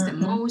word against the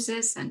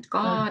Moses and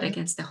God,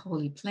 against the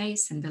holy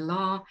place and the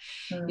law.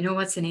 You know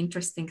what's an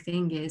interesting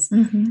thing is,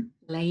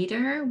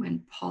 later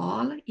when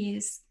Paul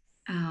is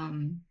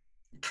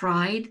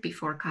tried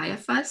before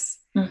Caiaphas,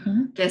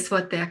 guess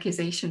what the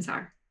accusations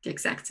are? The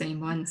exact same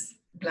ones.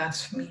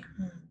 Blasphemy.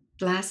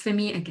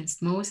 Blasphemy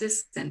against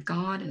Moses and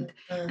God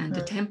and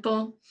the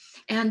temple.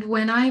 And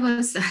when I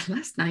was,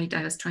 last night,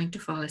 I was trying to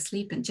fall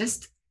asleep, and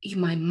just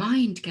my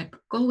mind kept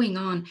going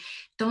on,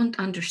 don't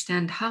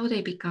understand how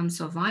they become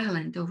so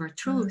violent over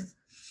truth.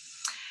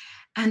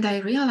 And I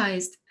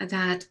realized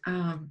that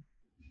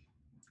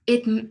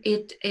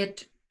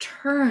it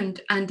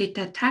turned and it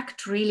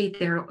attacked really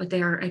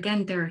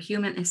their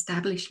human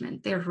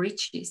establishment, their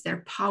riches,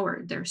 their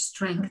power, their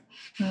strength.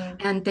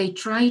 And they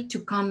tried to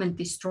come and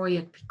destroy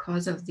it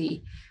because of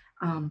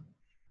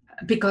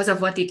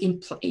what it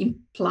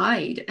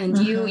implied. And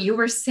you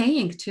were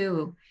saying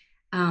too,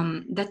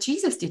 that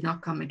Jesus did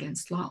not come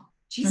against law.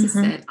 Jesus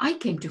said, I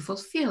came to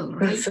fulfill,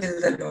 right? Fulfill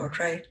the law,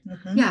 right?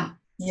 Yeah.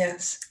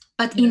 Yes.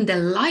 But in the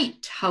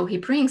light, how he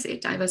brings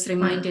it, I was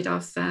reminded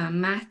of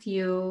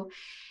Matthew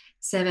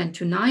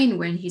 7-9,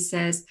 when he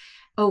says,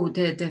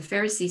 the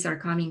Pharisees are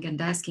coming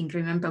and asking,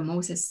 remember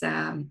Moses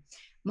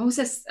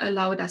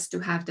allowed us to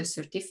have the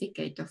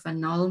certificate of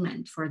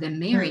annulment for the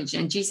marriage.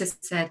 And Jesus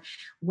said,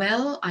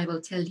 well, I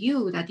will tell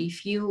you that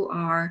if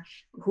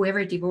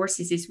whoever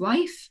divorces his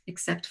wife,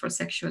 except for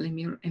sexual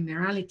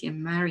immorality,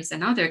 and marries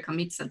another,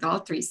 commits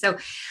adultery. So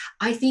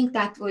I think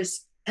that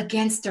was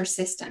against their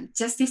system.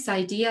 Just this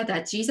idea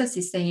that Jesus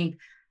is saying,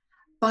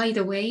 by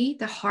the way,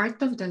 the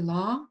heart of the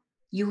law,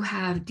 you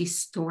have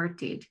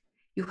distorted.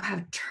 You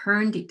have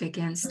turned it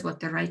against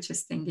what the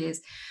righteous thing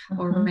is.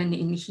 Or when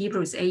in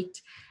Hebrews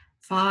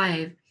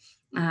 8:5,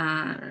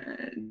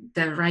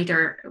 the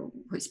writer,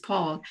 who is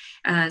Paul,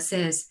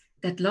 says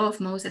that law of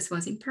Moses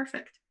was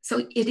imperfect.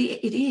 So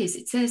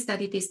it says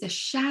that it is the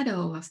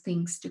shadow of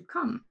things to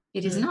come.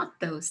 It is not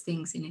those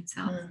things in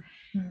itself.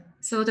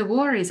 So the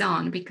war is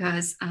on,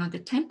 because the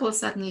temple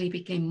suddenly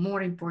became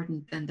more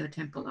important than the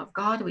temple of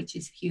God, which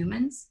is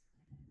humans.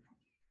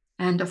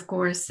 And of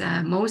course,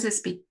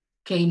 Moses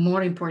became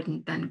more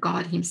important than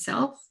God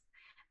himself.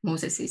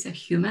 Moses is a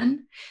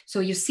human. So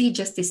you see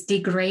just this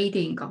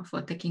degrading of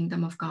what the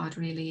kingdom of God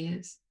really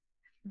is.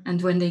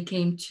 And when they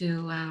came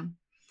to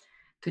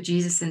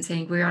Jesus and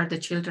saying, we are the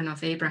children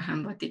of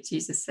Abraham, what did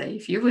Jesus say?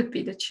 If you would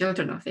be the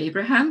children of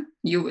Abraham,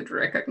 you would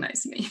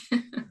recognize me.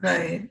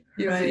 Right.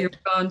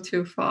 You've gone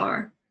too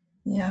far.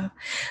 Yeah.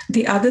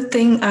 The other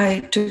thing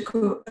I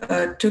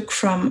took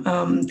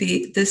from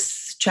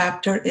this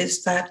chapter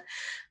is that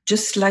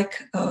just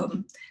like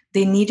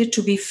they needed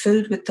to be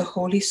filled with the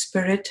Holy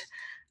Spirit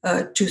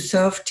to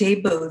serve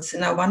tables.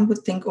 Now one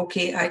would think,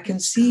 okay, I can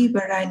see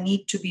where I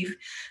need to be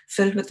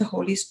filled with the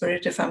Holy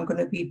Spirit if I'm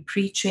going to be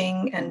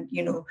preaching and,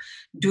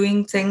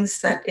 doing things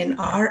that in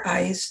our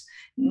eyes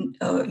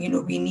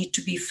we need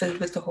to be filled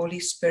with the Holy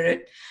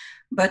Spirit.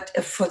 But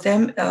for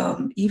them,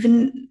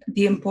 even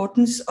the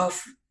importance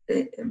of,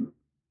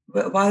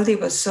 while they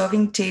were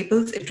serving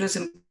tables, it was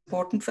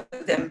important for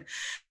them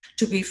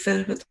to be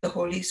filled with the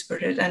Holy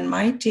Spirit. And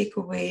my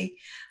takeaway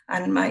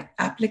and my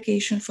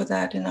application for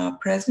that in our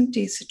present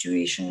day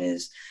situation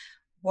is,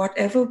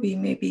 whatever we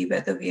may be,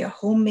 whether we are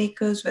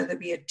homemakers, whether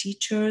we are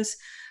teachers,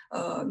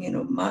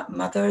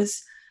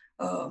 mothers,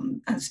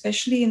 and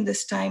especially in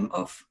this time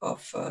of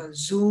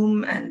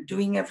Zoom and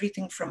doing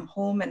everything from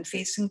home and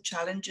facing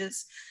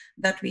challenges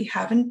that we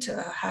haven't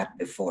had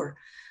before.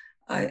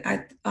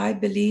 I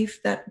believe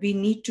that we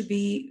need to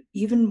be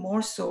even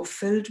more so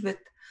filled with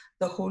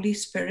the Holy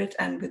Spirit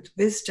and with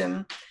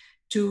wisdom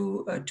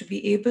to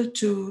be able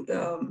to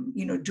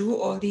do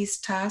all these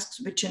tasks,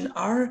 which in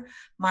our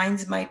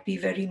minds might be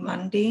very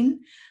mundane.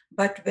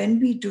 But when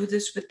we do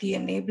this with the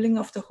enabling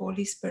of the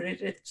Holy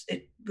Spirit,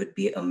 it would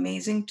be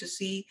amazing to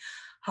see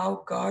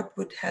how God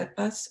would help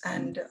us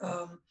and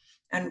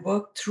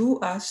work through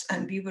us,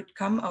 and we would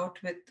come out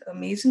with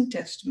amazing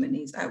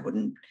testimonies. I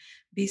wouldn't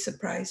be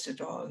surprised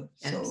at all.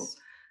 Yes.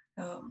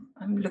 So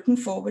I'm looking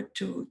forward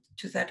to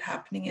that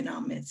happening in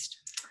our midst.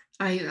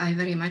 I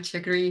very much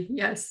agree.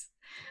 Yes.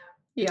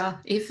 Yeah,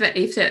 if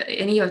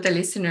any of the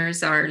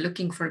listeners are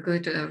looking for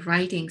good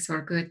writings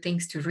or good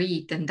things to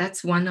read, then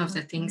that's one of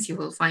the things you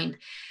will find.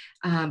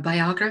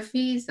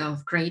 Biographies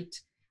of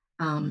great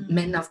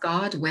men of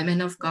God,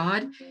 women of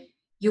God.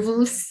 You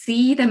will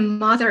see the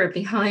mother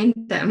behind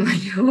them.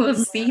 You will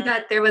see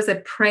that there was a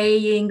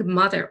praying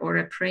mother or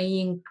a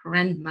praying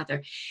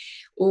grandmother,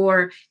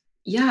 or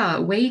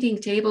waiting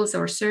tables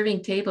or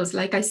serving tables.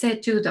 Like I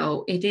said too,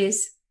 though, it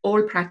is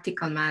all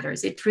practical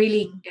matters. It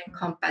really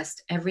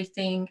encompassed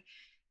everything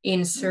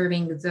in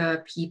serving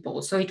the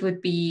people. So it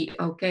would be,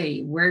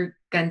 okay, where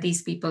can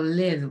these people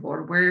live,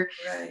 or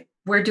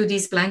where do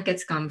these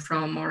blankets come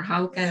from, or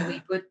how can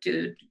we put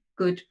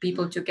good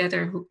people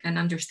together who can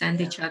understand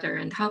each other,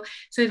 and how.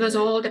 So it was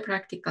all the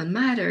practical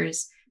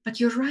matters. But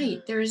you're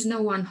right, there is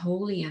no one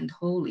holy and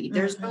holy.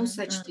 There's no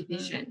such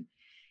division.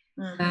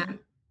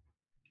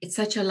 It's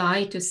such a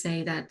lie to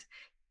say that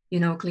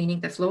cleaning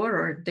the floor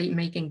or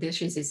making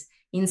dishes is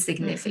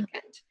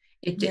insignificant.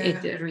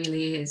 It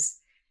really is.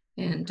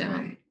 And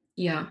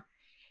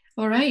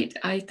all right,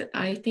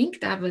 I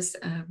think that was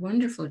a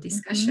wonderful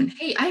discussion.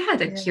 Hey, I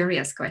had a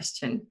curious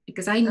question,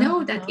 because I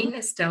know that in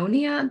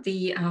Estonia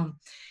the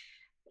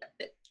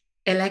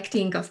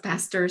electing of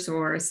pastors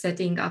or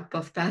setting up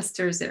of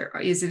pastors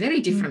is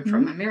very different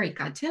from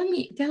America. Tell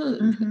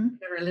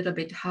a little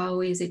bit,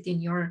 how is it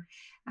in your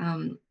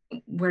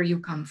where you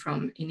come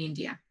from in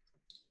India?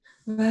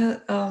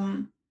 Well,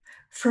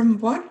 from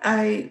what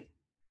I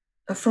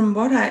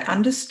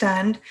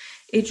understand,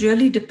 it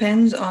really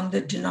depends on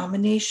the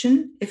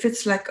denomination. If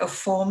it's like a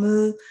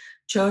formal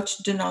church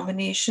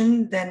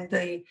denomination, then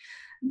the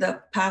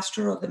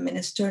pastor or the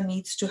minister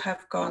needs to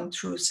have gone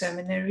through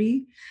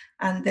seminary,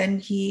 and then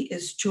he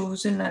is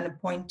chosen and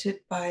appointed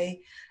by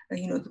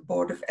the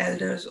board of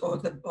elders or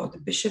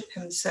the bishop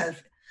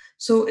himself.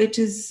 So it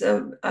is,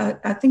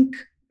 I think,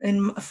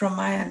 from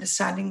my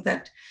understanding,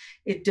 that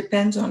it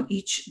depends on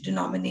each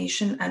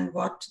denomination and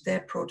what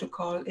their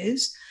protocol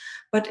is.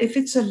 But if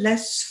it's a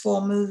less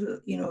formal,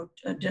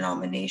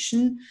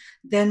 denomination,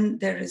 then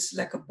there is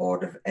like a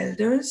board of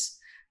elders,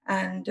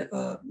 and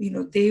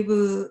they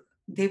will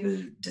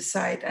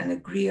decide and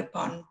agree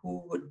upon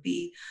who would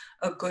be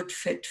a good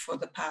fit for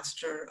the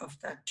pastor of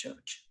that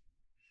church.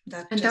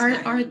 That is my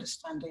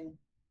understanding.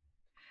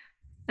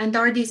 And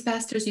are these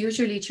pastors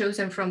usually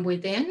chosen from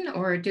within,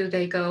 or do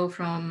they go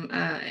from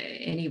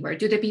anywhere?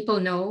 Do the people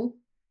know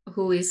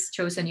who is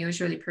chosen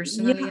usually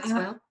personally as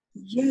well?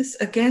 Yes,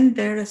 again,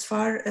 there, as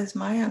far as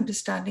my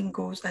understanding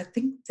goes, I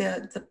think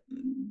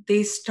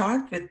they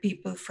start with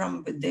people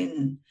from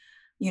within,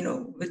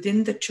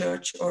 within the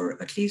church,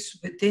 or at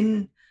least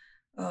within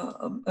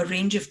a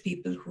range of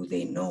people who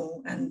they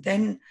know. And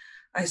then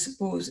I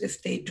suppose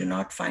if they do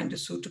not find a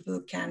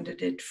suitable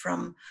candidate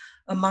from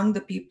among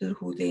the people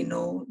who they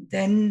know,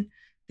 then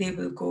they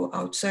will go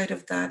outside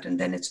of that, and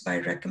then it's by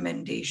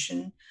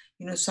recommendation,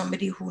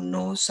 somebody who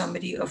knows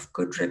somebody of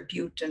good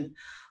repute and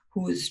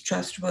who is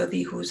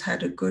trustworthy, who's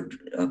had a good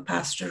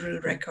pastoral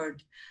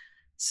record.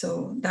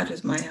 So that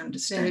is my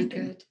understanding.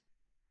 Very good.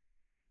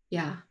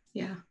 Yeah.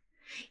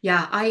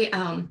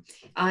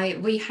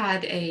 We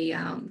had a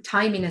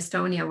time in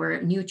Estonia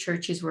where new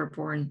churches were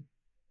born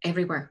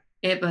everywhere.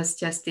 It was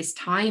just this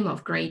time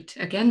of great,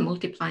 again,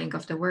 multiplying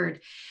of the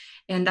word.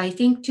 And I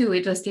think too,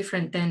 it was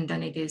different then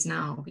than it is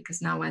now, because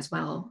now as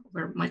well,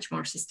 we're much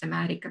more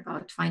systematic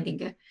about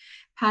finding a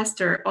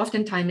pastor.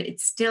 Oftentimes it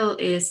still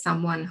is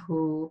someone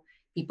who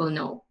people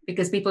know,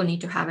 because people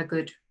need to have a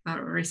good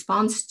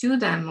response to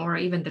them, or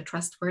even the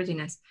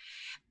trustworthiness.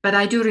 But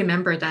I do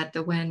remember that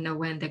when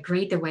the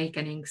Great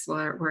Awakenings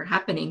were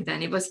happening,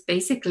 then it was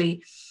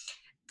basically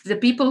the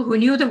people who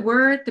knew the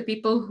word, the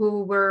people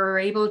who were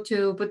able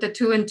to put the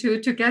 2 and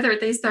 2 together,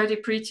 they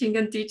started preaching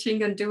and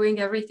teaching and doing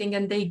everything,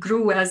 and they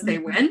grew as they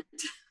went.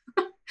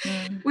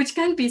 which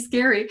can be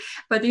scary.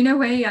 But in a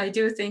way, I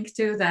do think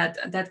too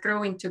that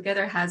growing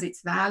together has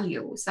its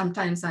value.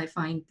 Sometimes I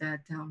find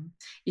that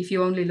if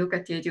you only look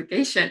at the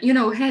education,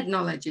 head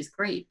knowledge is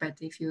great, but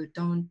if you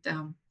don't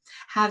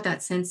have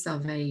that sense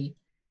of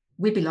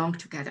we belong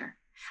together.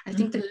 I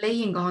think the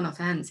laying on of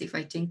hands, if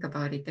I think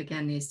about it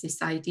again, is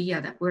this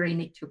idea that we're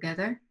in it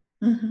together.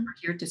 We're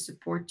here to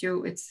support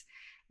you. It's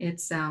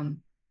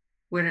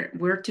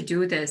we're to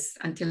do this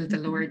until the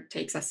Lord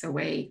takes us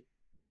away.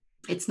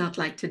 It's not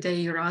like today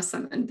you're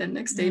awesome and the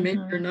next day maybe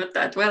you're not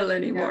that well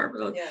anymore.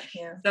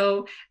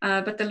 So,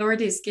 but the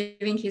Lord is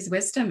giving his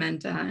wisdom,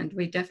 and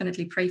we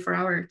definitely pray for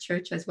our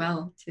church as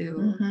well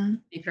to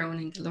be grown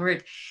in the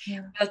Lord.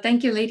 Well,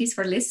 thank you, ladies,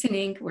 for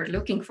listening. We're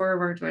looking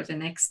forward to the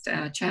next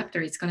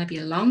chapter. It's going to be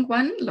a long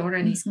one.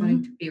 Lauren is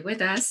going to be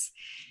with us.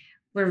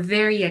 We're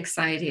very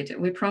excited.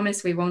 We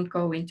promise we won't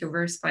go into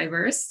verse by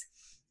verse,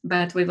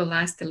 but we will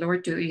ask the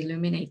Lord to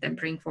illuminate and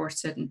bring forth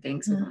certain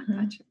things we want to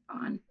touch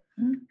upon.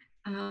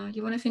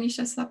 You want to finish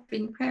us up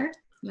in prayer,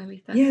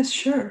 Lalita? Yes,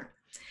 sure.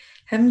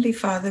 Heavenly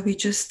Father, we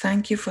just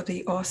thank you for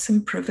the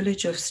awesome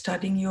privilege of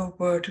studying your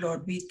word,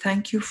 Lord. We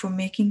thank you for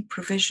making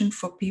provision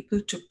for people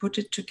to put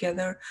it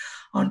together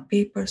on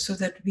paper so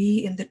that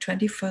we in the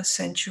 21st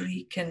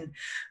century can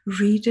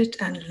read it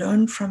and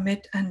learn from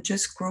it and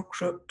just grow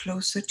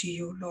closer to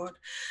you, Lord.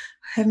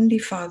 Heavenly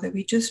Father,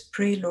 we just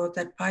pray, Lord,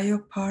 that by your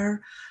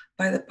power,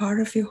 by the power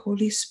of your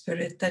Holy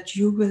Spirit, that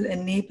you will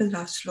enable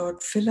us,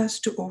 Lord, fill us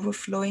to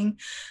overflowing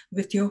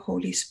with your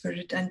Holy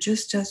Spirit. And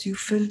just as you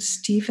filled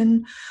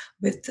Stephen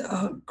with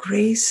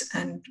grace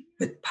and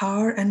with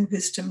power and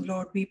wisdom,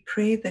 Lord, we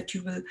pray that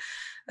you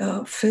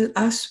will fill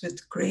us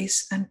with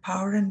grace and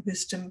power and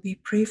wisdom.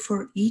 We pray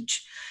for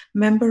each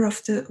member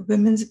of the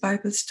Women's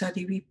Bible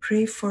Study. We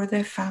pray for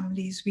their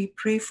families. We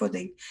pray for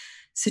the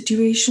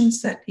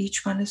situations that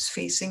each one is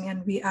facing,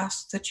 and we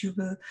ask that you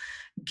will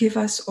give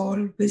us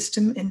all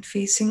wisdom in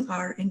facing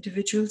our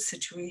individual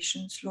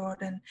situations, Lord.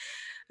 And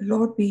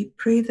Lord, we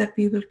pray that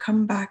we will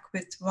come back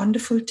with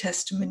wonderful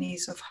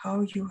testimonies of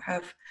how you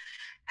have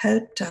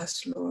helped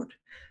us, Lord.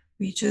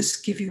 We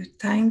just give you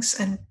thanks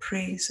and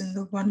praise in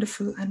the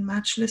wonderful and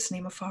matchless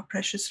name of our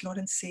precious Lord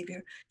and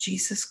Savior,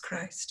 Jesus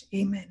Christ.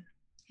 Amen.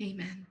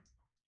 Amen.